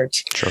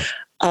art. Sure.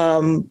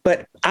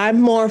 But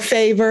I'm more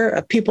favor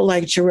of people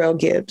like Jarrell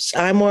Gibbs.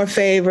 I'm more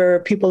favor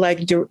of people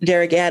like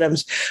Derek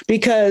Adams,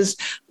 because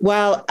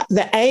while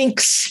the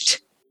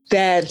angst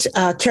that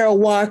Carol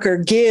Walker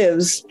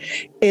gives,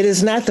 it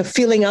is not the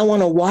feeling I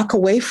want to walk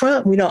away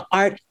from.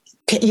 Art,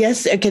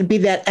 yes, it can be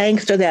that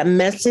angst or that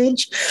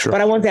message,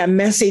 but I want that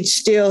message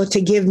still to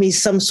give me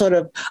some sort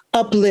of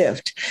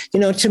uplift.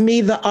 To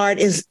me, the art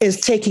is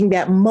taking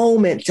that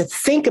moment to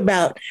think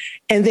about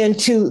and then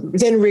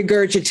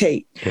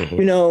regurgitate.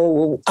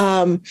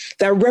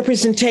 That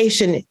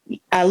representation,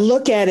 I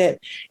look at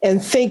it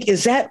and think,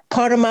 is that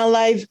part of my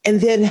life? And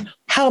then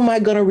how am I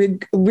going to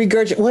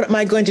regurgitate? What am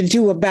I going to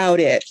do about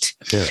it?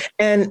 Yeah.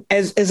 And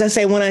as I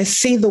say, when I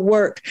see the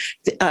work,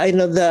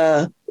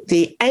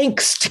 the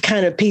angst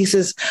kind of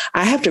pieces,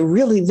 I have to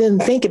really then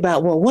think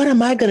about, well, what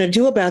am I going to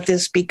do about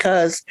this?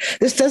 Because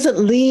this doesn't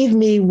leave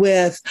me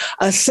with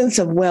a sense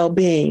of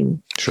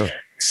well-being. Sure.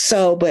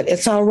 So, but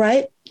it's all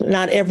right.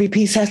 Not every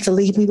piece has to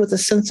leave me with a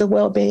sense of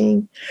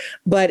well-being,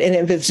 and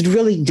if it's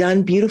really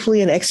done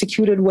beautifully and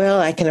executed well,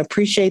 I can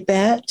appreciate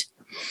that.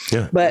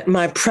 Yeah. But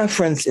my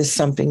preference is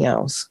something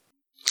else.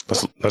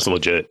 That's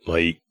legit.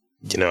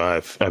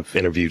 I've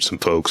interviewed some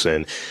folks,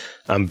 and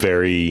I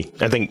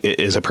think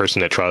as a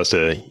person that tries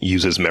to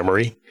use his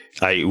memory,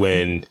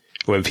 when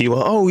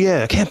people,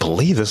 I can't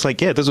believe this.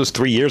 This was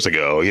 3 years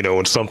ago,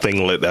 when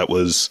something that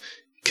was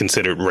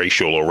considered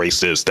racial or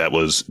racist that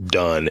was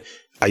done.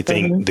 I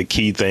think the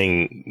key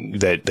thing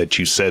that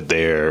you said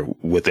there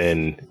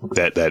within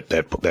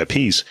that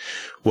piece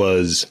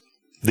was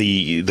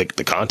the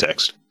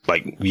context.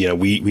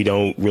 We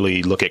don't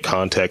really look at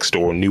context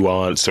or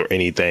nuance or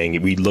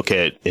anything. We look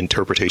at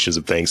interpretations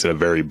of things in a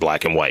very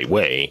black and white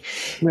way.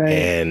 Right.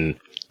 And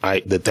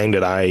the thing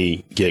that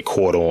I get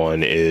caught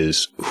on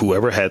is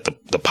whoever had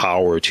the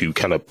power to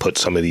kind of put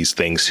some of these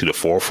things to the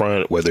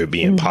forefront, whether it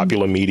be in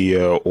popular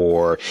media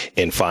or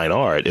in fine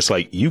art. It's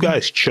like, you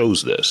guys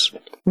chose this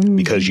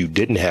because you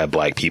didn't have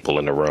black people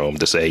in the room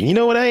to say,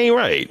 that ain't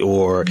right.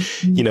 Or,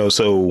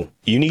 so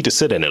you need to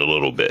sit in it a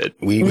little bit.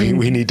 We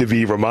need to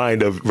be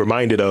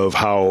reminded of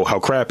how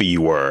crappy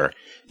you were,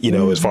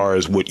 as far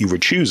as what you were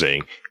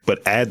choosing,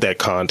 but add that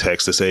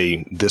context to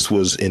say this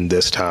was in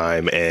this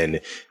time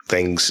and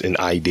things and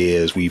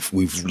ideas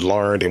we've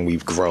learned and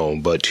we've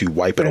grown, but to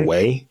wipe it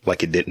away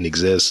like it didn't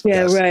exist.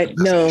 Yeah, right.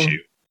 No,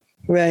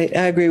 right.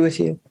 I agree with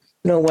you.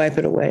 No, wipe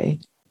it away.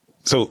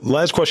 So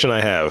last question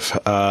I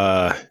have,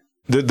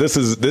 this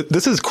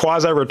is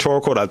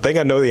quasi-rhetorical. I think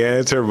I know the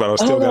answer, but I'm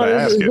still going to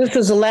ask it. This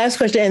is the last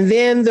question. And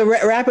then the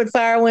rapid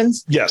fire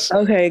ones? Yes.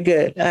 Okay,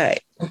 good. All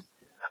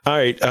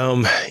right.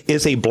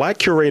 Is a Black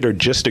curator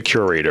just a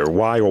curator?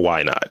 Why or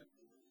why not?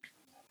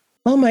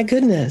 Oh, my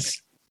goodness.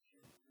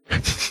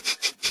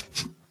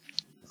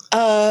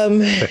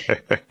 I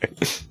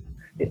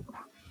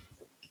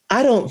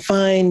don't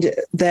find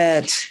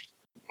that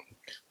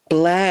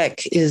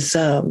Black is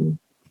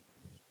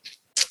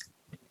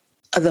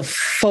the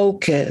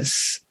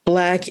focus.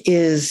 Black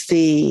is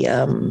the,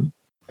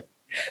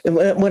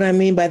 what I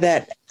mean by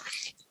that,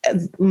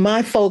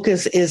 my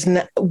focus is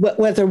not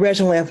with the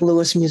Reginald F.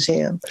 Lewis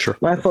Museum. Sure.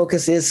 My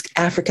focus is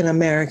African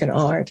American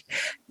art,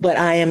 but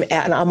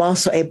I'm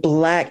also a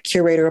Black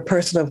curator, a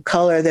person of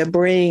color that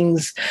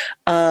brings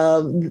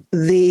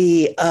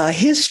the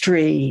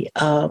history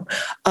of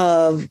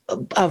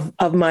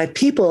my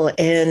people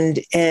and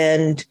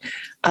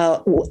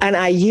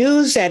I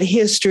use that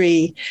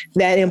history,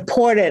 that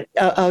important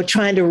of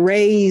trying to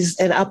raise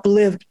and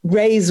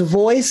raise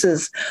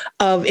voices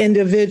of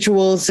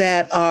individuals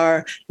that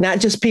are not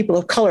just people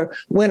of color.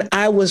 When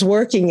I was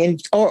working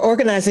or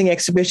organizing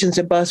exhibitions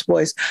at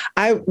Busboys,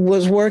 I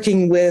was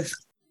working with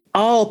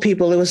all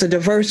people. It was a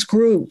diverse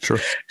group. Sure.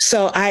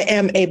 So I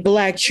am a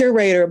Black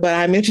curator, but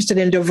I'm interested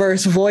in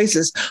diverse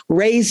voices,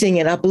 raising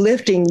and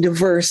uplifting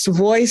diverse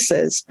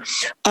voices.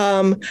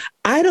 I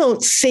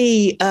don't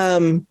see...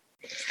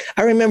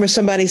 I remember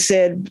somebody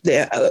said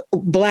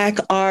Black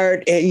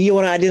art, you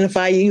want to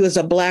identify you as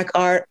a Black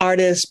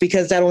artist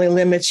because that only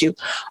limits you.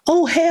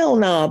 Oh, hell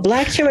no.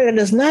 Black curator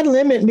does not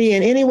limit me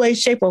in any way,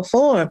 shape, or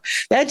form.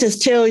 That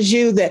just tells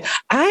you that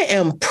I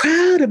am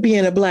proud of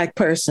being a Black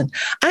person.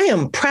 I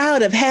am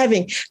proud of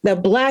having the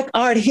Black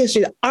art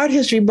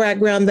history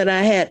background that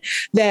I had,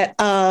 that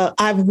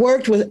I've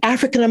worked with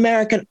African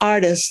American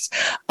artists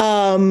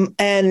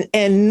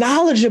and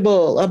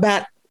knowledgeable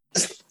about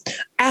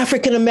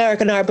African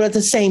American art, but at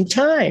the same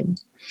time,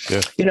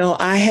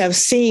 I have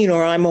seen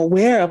or I'm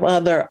aware of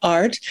other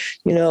art,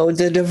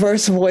 the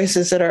diverse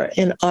voices that are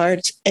in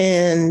art.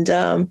 And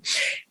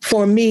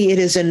for me, it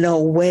is in no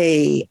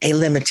way a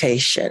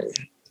limitation.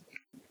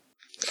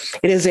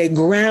 It is a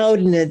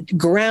groundedness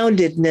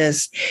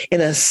in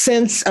a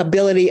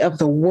sensibility of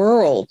the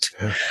world,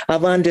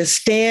 of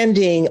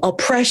understanding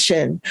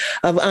oppression,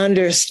 of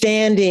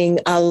understanding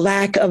a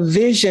lack of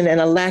vision and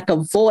a lack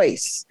of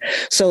voice.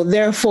 So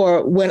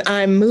therefore, when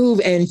I move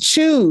and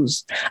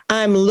choose,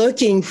 I'm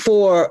looking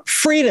for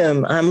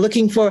freedom. I'm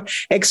looking for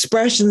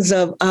expressions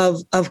of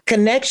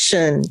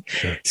connection.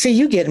 Sure. See,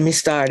 you getting me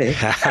started.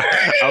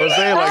 I was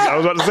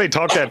about to say,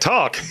 talk that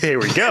talk. Here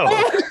we go.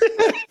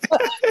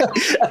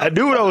 I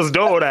knew what I was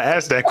doing when I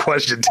asked that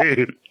question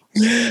too.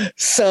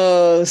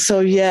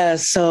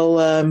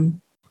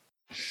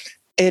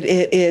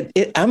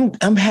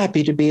 I'm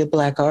happy to be a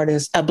Black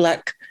artist, a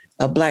black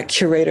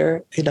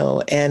curator,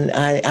 and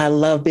I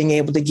love being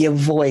able to give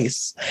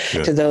voice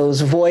to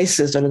those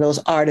voices or to those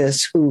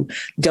artists who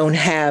don't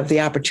have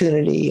the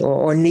opportunity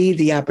or need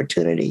the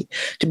opportunity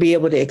to be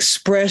able to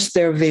express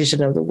their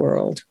vision of the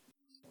world.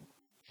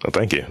 Well,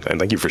 thank you. And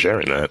thank you for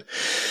sharing that.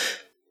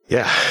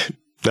 Yeah.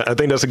 I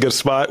think that's a good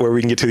spot where we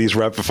can get to these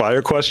rapid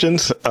fire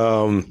questions.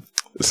 All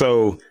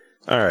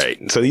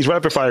right. So these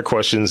rapid fire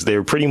questions,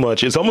 they're pretty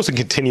much, it's almost a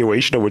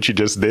continuation of what you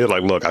just did.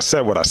 Like, look, I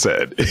said what I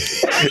said.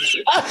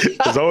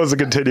 It's always a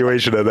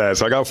continuation of that.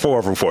 So I got 4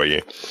 of them for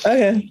you.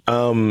 Okay.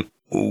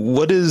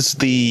 What is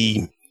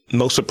the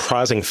most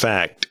surprising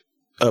fact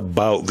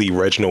about the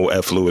Reginald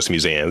F. Lewis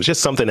Museum? It's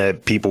just something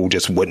that people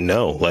just wouldn't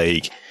know.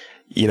 Like,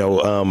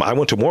 I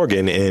went to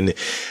Morgan and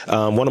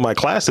one of my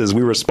classes,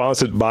 we were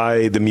sponsored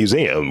by the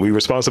museum. We were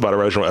sponsored by the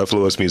Reginald F.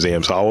 Lewis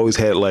Museum. So I always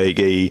had like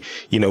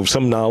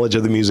some knowledge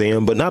of the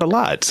museum, but not a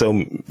lot.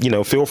 So,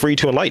 feel free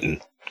to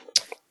enlighten.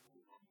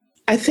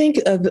 I think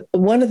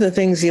one of the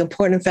things, the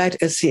important fact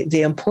is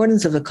the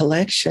importance of the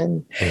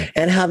collection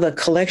and how the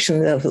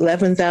collection of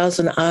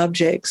 11,000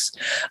 objects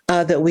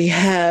that we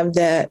have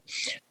that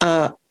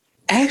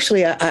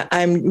actually,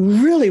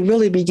 I'm really,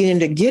 really beginning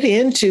to get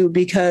into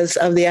because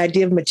of the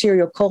idea of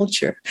material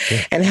culture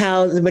and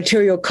how the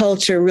material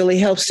culture really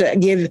helps to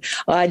give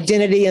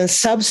identity and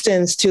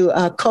substance to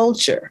a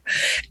culture.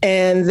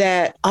 And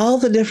that all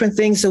the different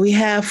things that we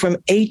have from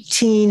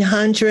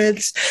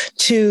 1800s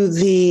to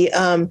the,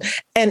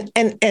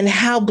 and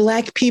how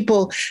Black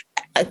people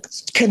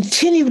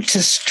continue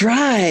to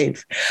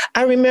strive.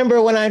 I remember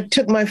when I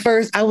took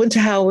I went to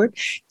Howard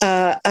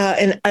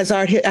and as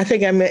art, I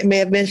think I may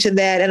have mentioned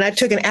that, and I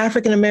took an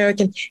African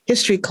American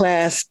history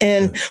class.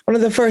 And one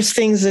of the first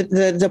things that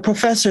the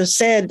professor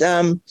said,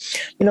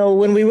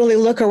 when we really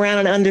look around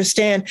and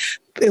understand,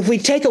 if we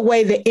take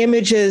away the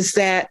images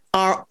that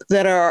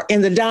are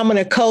in the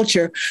dominant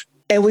culture,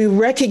 and we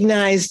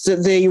recognize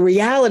the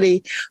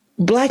reality,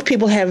 Black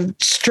people have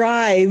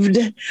strived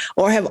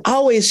or have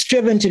always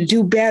striven to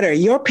do better.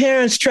 Your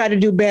parents try to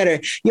do better.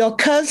 Your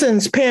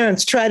cousins'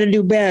 parents try to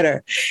do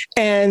better.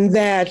 And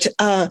that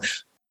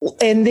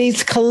in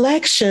these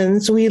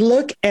collections, we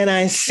look and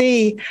I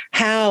see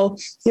how,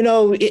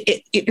 you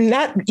didn't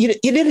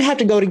have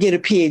to go to get a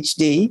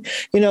PhD.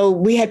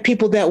 We had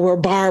people that were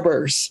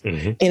barbers,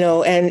 and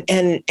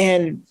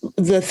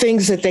the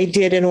things that they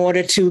did in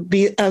order to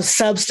be of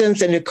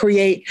substance and to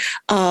create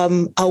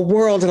a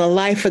world and a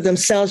life for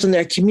themselves and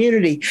their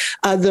community.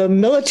 The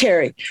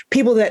military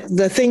people,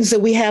 the things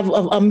that we have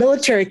of a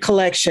military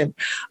collection.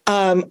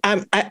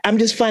 I'm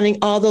just finding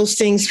all those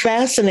things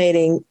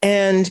fascinating,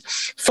 and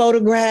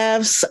photographs.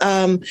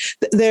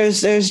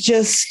 There's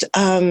just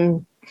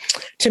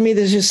to me,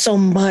 there's just so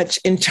much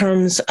in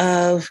terms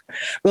of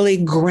really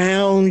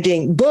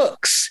grounding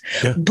books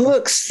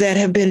that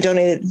have been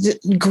donated,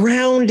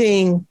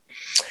 grounding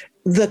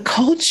the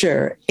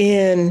culture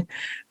in,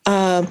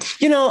 and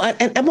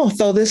I'm going to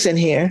throw this in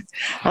here.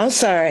 I'm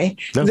sorry.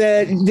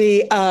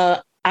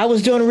 No. I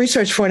was doing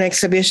research for an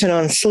exhibition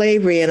on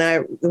slavery, and I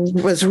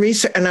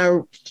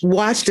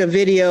watched a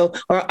video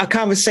or a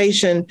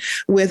conversation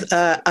with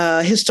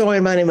a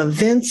historian by the name of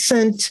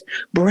Vincent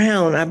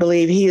Brown. I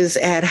believe he is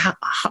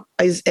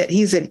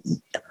he's at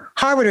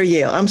Harvard or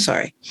Yale. I'm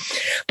sorry.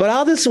 But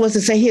all this was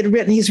to say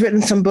he's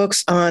written some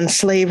books on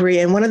slavery.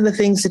 And one of the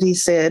things that he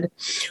said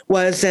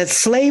was that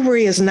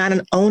slavery is not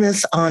an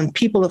onus on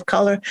people of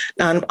color,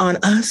 on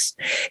us.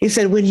 He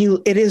said,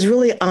 it is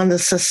really on the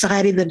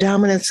society, the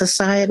dominant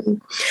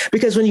society,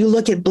 because when you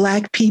look at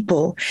Black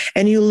people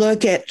and you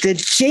look at the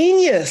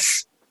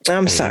genius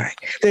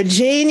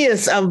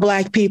of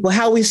Black people,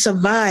 how we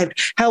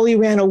survived, how we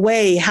ran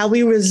away, how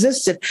we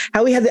resisted,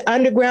 how we had the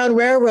Underground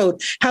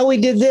Railroad, how we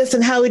did this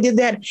and how we did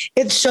that.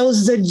 It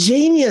shows the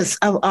genius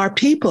of our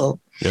people.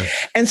 Yeah.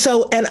 And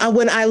so,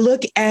 when I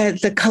look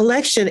at the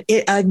collection,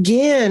 there's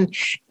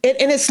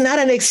not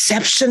an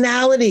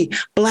exceptionality.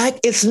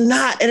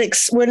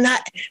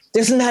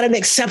 there's not an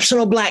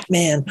exceptional Black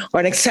man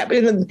or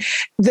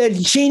the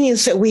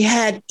genius that we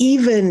had,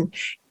 even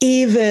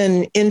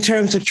in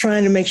terms of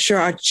trying to make sure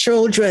our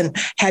children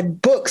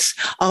had books,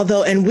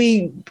 and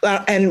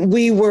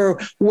we were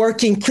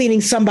working,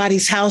 cleaning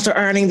somebody's house or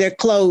ironing their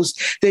clothes,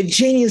 the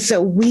genius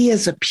that we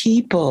as a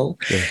people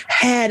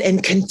had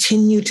and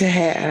continue to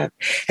have,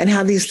 and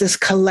how this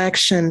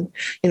collection,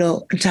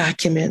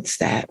 documents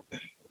that.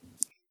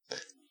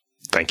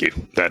 Thank you.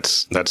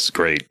 That's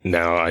great.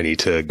 Now I need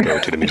to go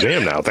to the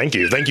museum now. Thank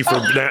you. Thank you for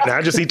now.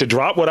 I just need to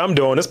drop what I'm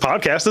doing. This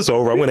podcast is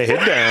over. I'm going to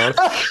head down.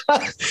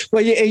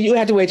 Well, you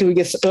have to wait till we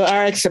get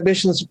our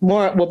exhibitions.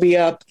 More will be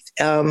up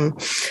in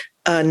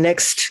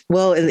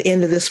the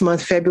end of this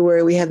month,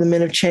 February. We have the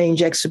Men of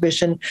Change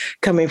exhibition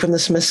coming from the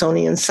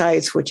Smithsonian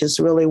sites, which is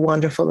really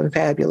wonderful and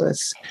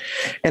fabulous,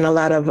 and a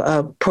lot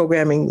of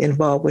programming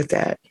involved with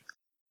that.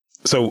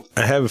 So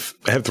I have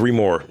 3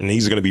 more, and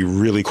these are going to be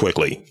really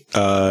quickly.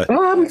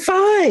 I'm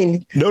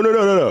fine.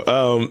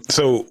 No.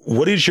 So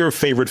what is your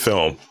favorite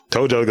film?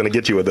 Told you I was going to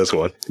get you with this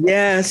one.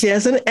 Yes.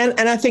 And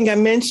I think I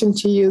mentioned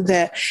to you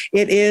that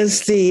it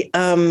is the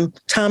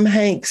Tom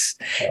Hanks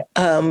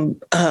film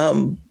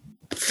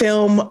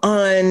on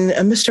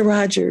Mr.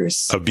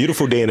 Rogers. A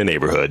Beautiful Day in the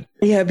Neighborhood.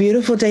 Yeah,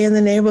 Beautiful Day in the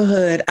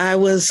Neighborhood. I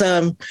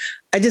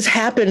just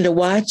happened to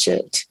watch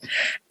it,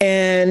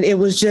 and it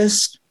was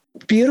just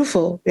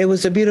beautiful. It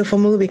was a beautiful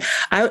movie.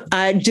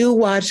 I do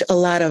watch a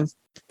lot of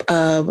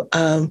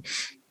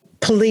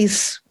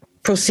police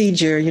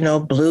procedure,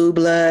 Blue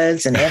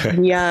Bloods and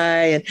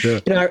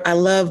FBI, and I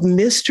love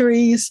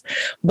mysteries,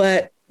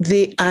 but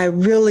I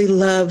really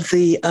love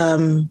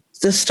the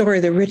story,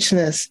 the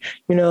richness,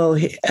 that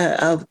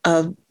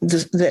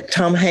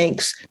Tom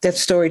Hanks, that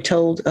story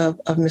told of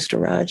Mr.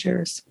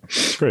 Rogers.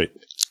 Great.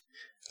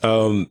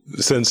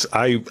 Since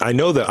I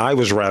know that I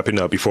was wrapping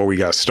up before we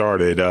got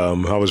started,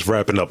 I was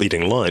wrapping up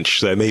eating lunch.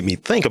 So that made me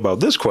think about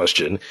this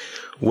question.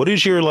 What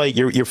is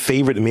your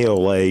favorite meal?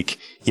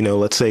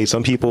 Let's say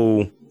some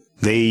people,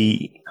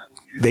 they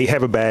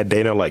have a bad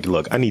day and they're like,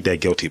 look, I need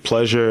that guilty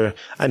pleasure.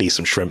 I need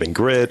some shrimp and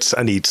grits.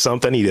 I need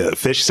something. I need a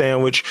fish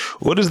sandwich.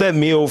 What is that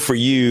meal for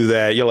you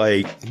that you're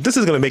like, this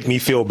is going to make me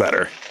feel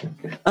better?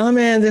 Oh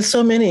man, there's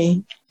so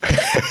many.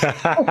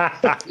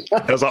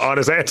 That's an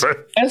honest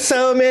answer. There's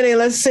so many.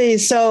 Let's see.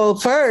 So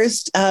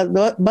first,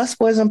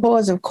 busboys and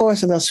boys, of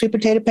course, and those sweet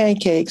potato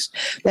pancakes.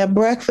 That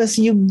breakfast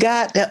you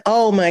got.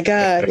 Oh my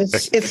God,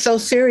 it's so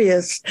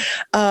serious.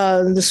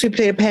 The sweet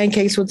potato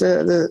pancakes with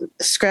the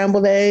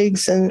scrambled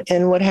eggs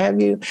and what have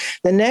you.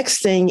 The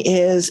next thing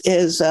is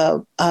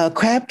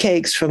crab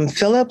cakes from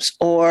Phillips,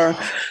 or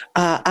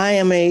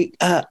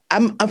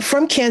I'm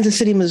from Kansas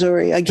City,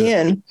 Missouri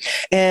again,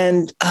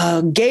 and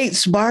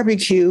Gates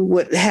Barbecue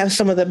would have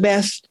some of the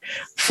best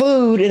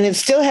food, and it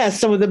still has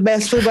some of the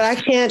best food, but I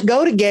can't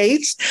go to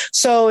Gates.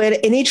 So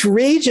in each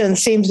region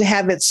seems to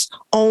have its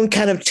own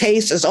kind of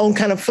taste, its own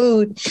kind of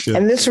food. Yeah.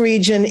 And this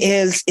region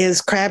is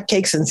crab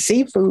cakes and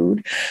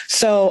seafood.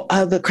 So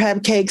the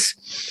crab cakes,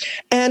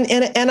 and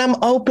I'm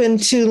open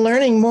to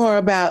learning more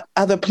about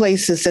other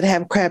places that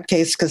have crab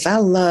cakes, because I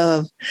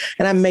love,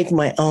 and I make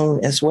my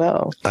own as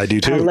well. I do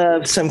too. I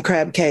love some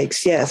crab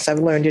cakes. Yes, I've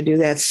learned to do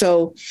that.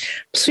 So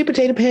sweet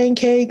potato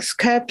pancakes,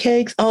 crab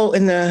cakes. Oh,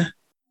 and the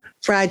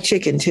fried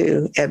chicken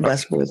too at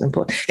Busboys and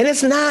Boys. And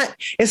it's not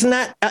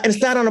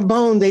on a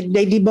bone. They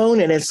debone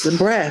it. It's the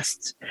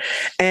breast,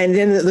 and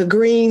then the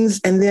greens,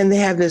 and then they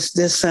have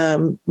this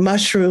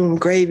mushroom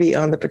gravy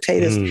on the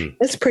potatoes.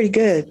 It's pretty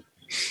good.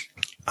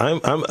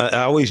 I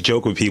always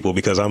joke with people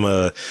because I'm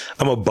a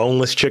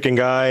boneless chicken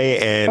guy,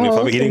 and if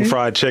I'm eating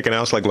fried chicken, I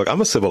was like, look,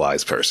 I'm a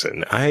civilized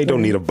person. I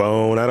don't need a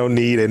bone. I don't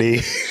need any.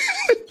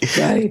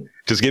 Right.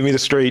 Just give me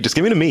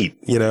the meat.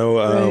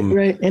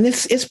 Right. And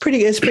it's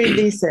pretty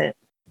decent.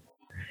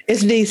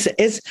 It's decent.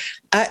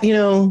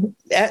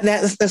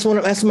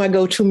 That's my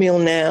go-to meal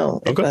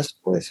now. Okay. Is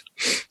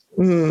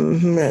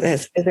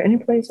there any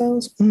place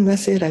else?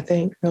 That's it, I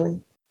think,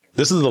 really.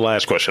 This is the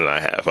last question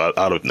I have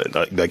out of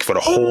like for the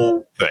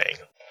whole thing.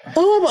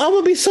 Oh, I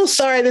will be so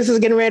sorry. This is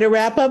getting ready to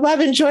wrap up.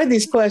 I've enjoyed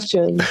these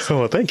questions.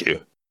 Oh, thank you.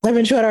 I've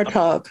enjoyed our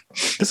talk.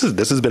 This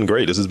has been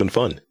great. This has been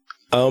fun.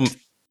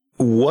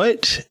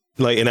 What,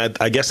 like, and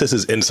I guess this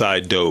is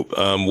inside dope.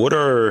 What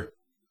are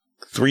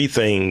three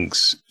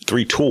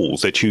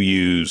tools that you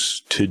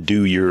use to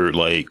do your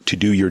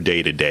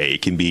day to day?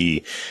 It can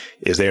be,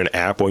 is there an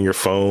app on your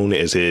phone?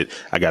 Is it,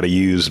 I got to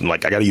use a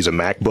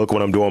MacBook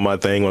when I'm doing my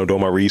thing, when I'm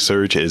doing my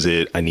research? Is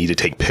it, I need to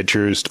take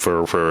pictures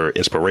for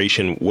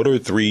inspiration? What are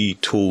three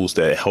tools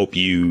that help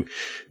you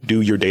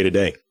do your day to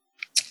day?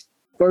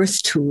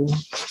 First tool,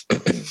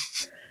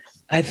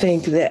 I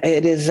think that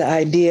it is the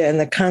idea and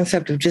the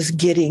concept of just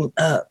getting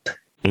up.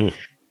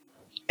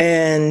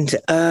 And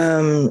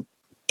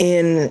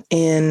in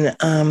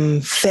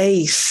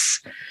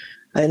face,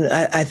 and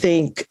I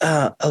think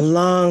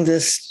along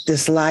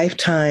this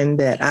lifetime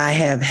that I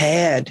have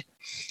had,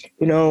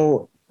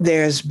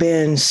 there's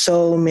been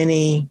so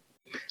many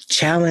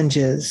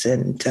challenges,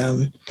 and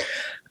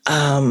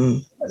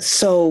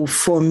so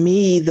for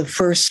me, the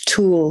first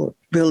tool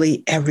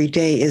really every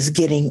day is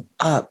getting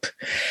up,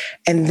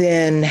 and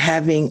then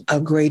having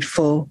a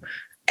grateful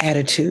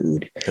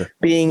attitude,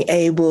 being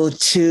able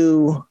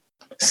to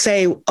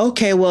say,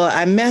 okay, well,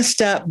 I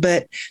messed up,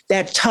 but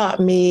that taught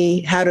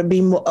me how to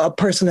be a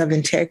person of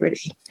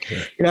integrity.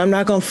 Yeah. I'm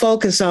not going to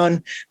focus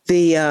on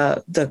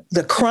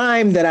the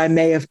crime that I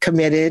may have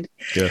committed,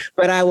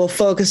 but I will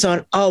focus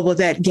on,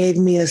 that gave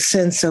me a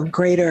sense of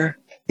greater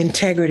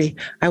integrity.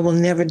 I will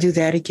never do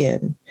that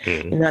again.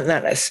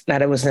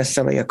 Not it was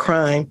necessarily a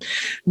crime,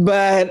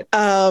 but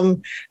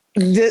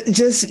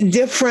just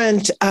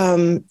different.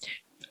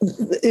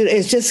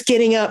 It's just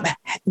getting up,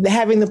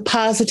 having the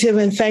positive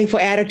and thankful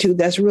attitude.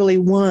 That's really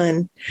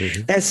one.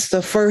 That's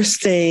the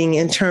first thing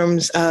in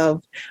terms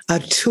of a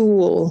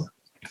tool.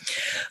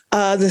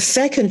 The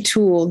second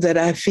tool that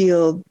I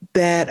feel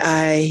that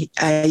I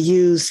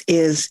use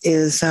is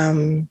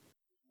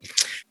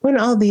when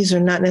all these are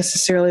not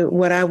necessarily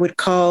what I would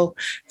call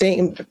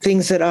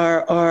things that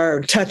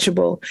are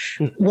touchable.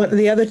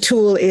 The other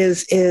tool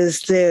is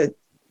the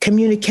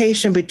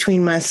communication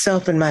between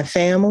myself and my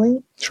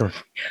family. Sure.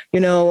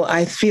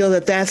 I feel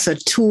that that's a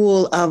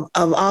tool of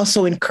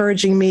also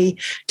encouraging me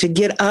to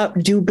get up,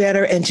 do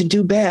better, and to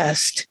do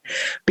best,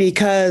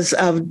 because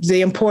of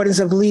the importance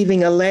of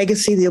leaving a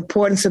legacy, the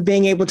importance of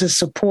being able to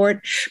support,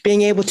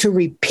 being able to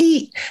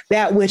repeat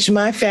that which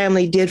my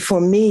family did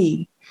for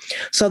me.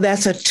 So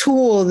that's a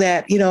tool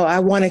that, I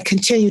want to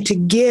continue to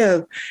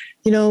give.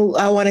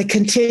 I want to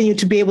continue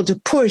to be able to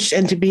push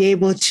and to be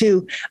able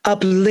to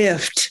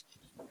uplift.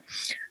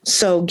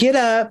 So get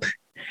up,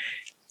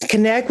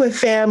 connect with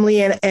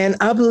family and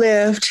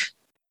uplift.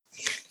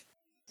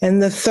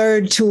 And the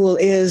third tool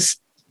is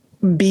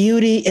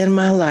beauty in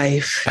my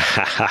life.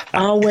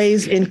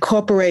 Always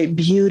incorporate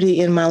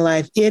beauty in my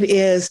life. It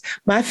is,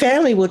 my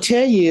family will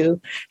tell you,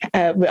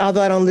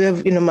 although I don't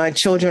live, my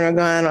children are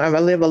gone, I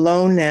live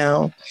alone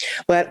now,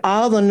 but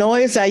all the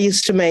noise I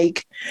used to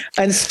make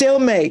and still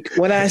make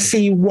when I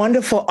see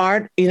wonderful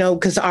art,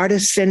 because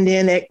artists send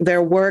in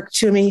their work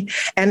to me,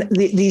 and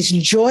these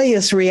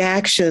joyous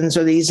reactions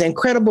or these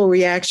incredible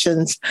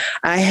reactions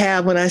I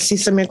have when I see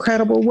some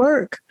incredible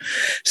work.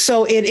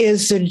 So it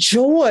is the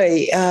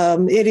joy.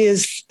 It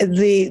is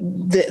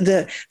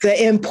the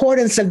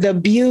importance of the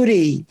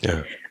beauty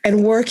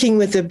and working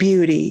with the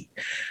beauty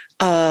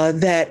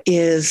that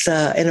is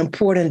an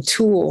important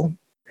tool.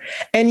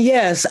 And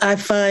yes, I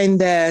find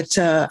that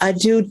I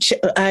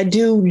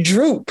do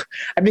droop.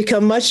 I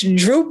become much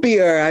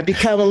droopier. I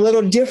become a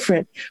little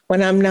different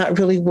when I'm not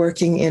really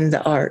working in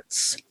the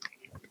arts.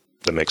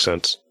 That makes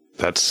sense.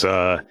 That's,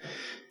 it's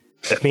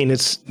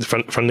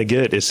from the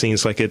get, it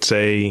seems like it's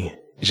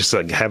just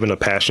like having a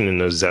passion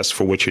and a zest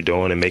for what you're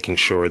doing and making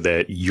sure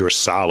that you're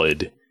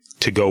solid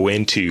to go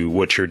into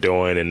what you're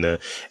doing in the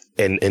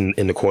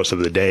course of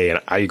the day. And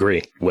I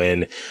agree.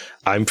 When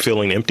I'm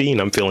feeling empty and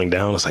I'm feeling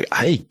down, it's like,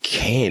 I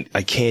can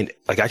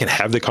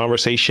have the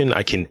conversation,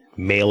 I can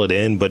mail it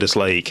in, but it's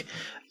like,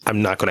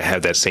 I'm not going to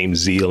have that same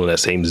zeal and that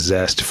same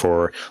zest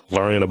for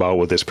learning about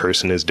what this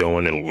person is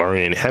doing and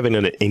learning and having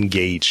an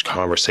engaged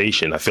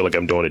conversation. I feel like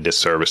I'm doing a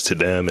disservice to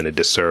them and a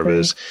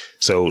disservice.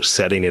 So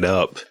setting it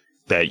up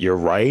that you're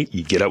right,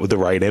 you get up with the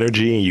right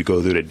energy and you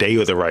go through the day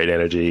with the right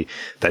energy,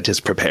 that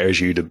just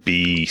prepares you to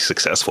be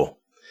successful.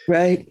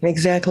 Right.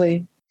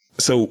 Exactly.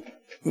 So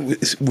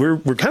we're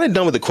kind of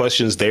done with the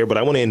questions there, but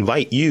I want to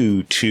invite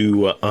you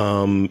to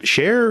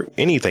share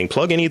anything,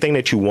 plug anything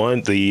that you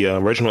want, the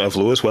Reginald F.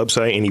 Lewis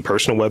website, any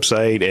personal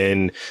website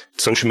and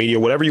social media,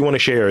 whatever you want to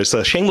share. It's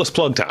a shameless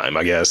plug time,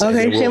 I guess.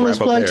 Okay, shameless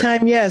plug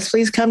time. Yes,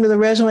 please come to the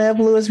Reginald F.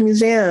 Lewis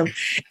Museum.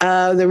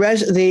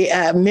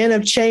 The Men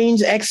of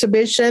Change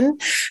exhibition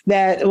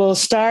that will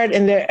start,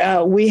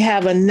 and we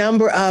have a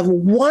number of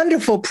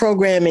wonderful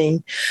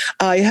programming.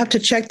 You have to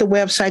check the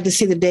website to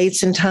see the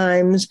dates and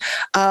times.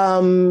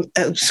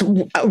 it's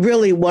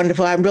really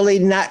wonderful. I'm really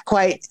not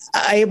quite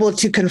able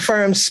to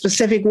confirm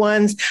specific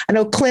ones. I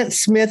know Clint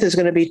Smith is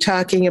going to be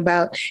talking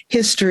about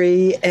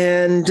history,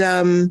 and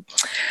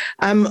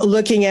I'm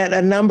looking at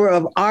a number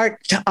of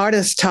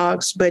artist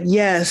talks. But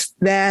yes,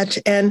 that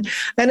and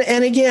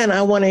again,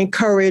 I want to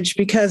encourage,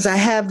 because I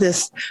have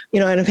this,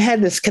 and I've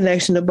had this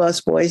connection to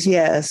busboys.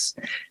 Yes.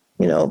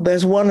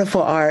 There's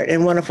wonderful art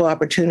and wonderful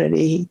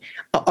opportunity,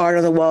 art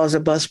on the walls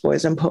of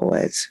busboys and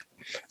poets.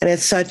 And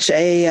it's such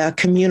a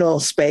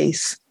communal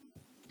space.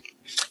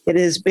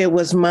 It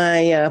was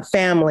my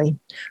family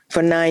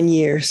for 9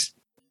 years.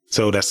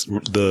 So that's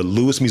the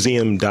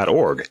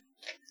lewismuseum.org.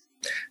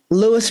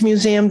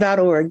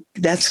 lewismuseum.org.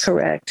 That's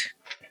correct.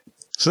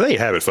 So there you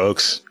have it,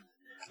 folks.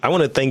 I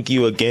want to thank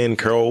you again,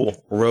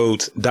 Carol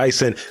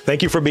Rhodes-Dyson.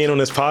 Thank you for being on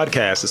this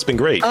podcast. It's been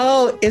great.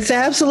 Oh, it's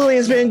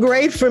been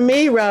great for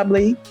me, Rob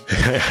Lee.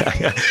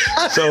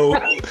 So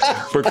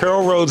for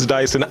Carol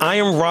Rhodes-Dyson, I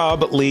am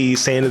Rob Lee,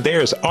 saying that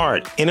there's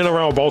art in and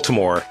around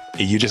Baltimore.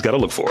 You just got to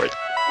look for it.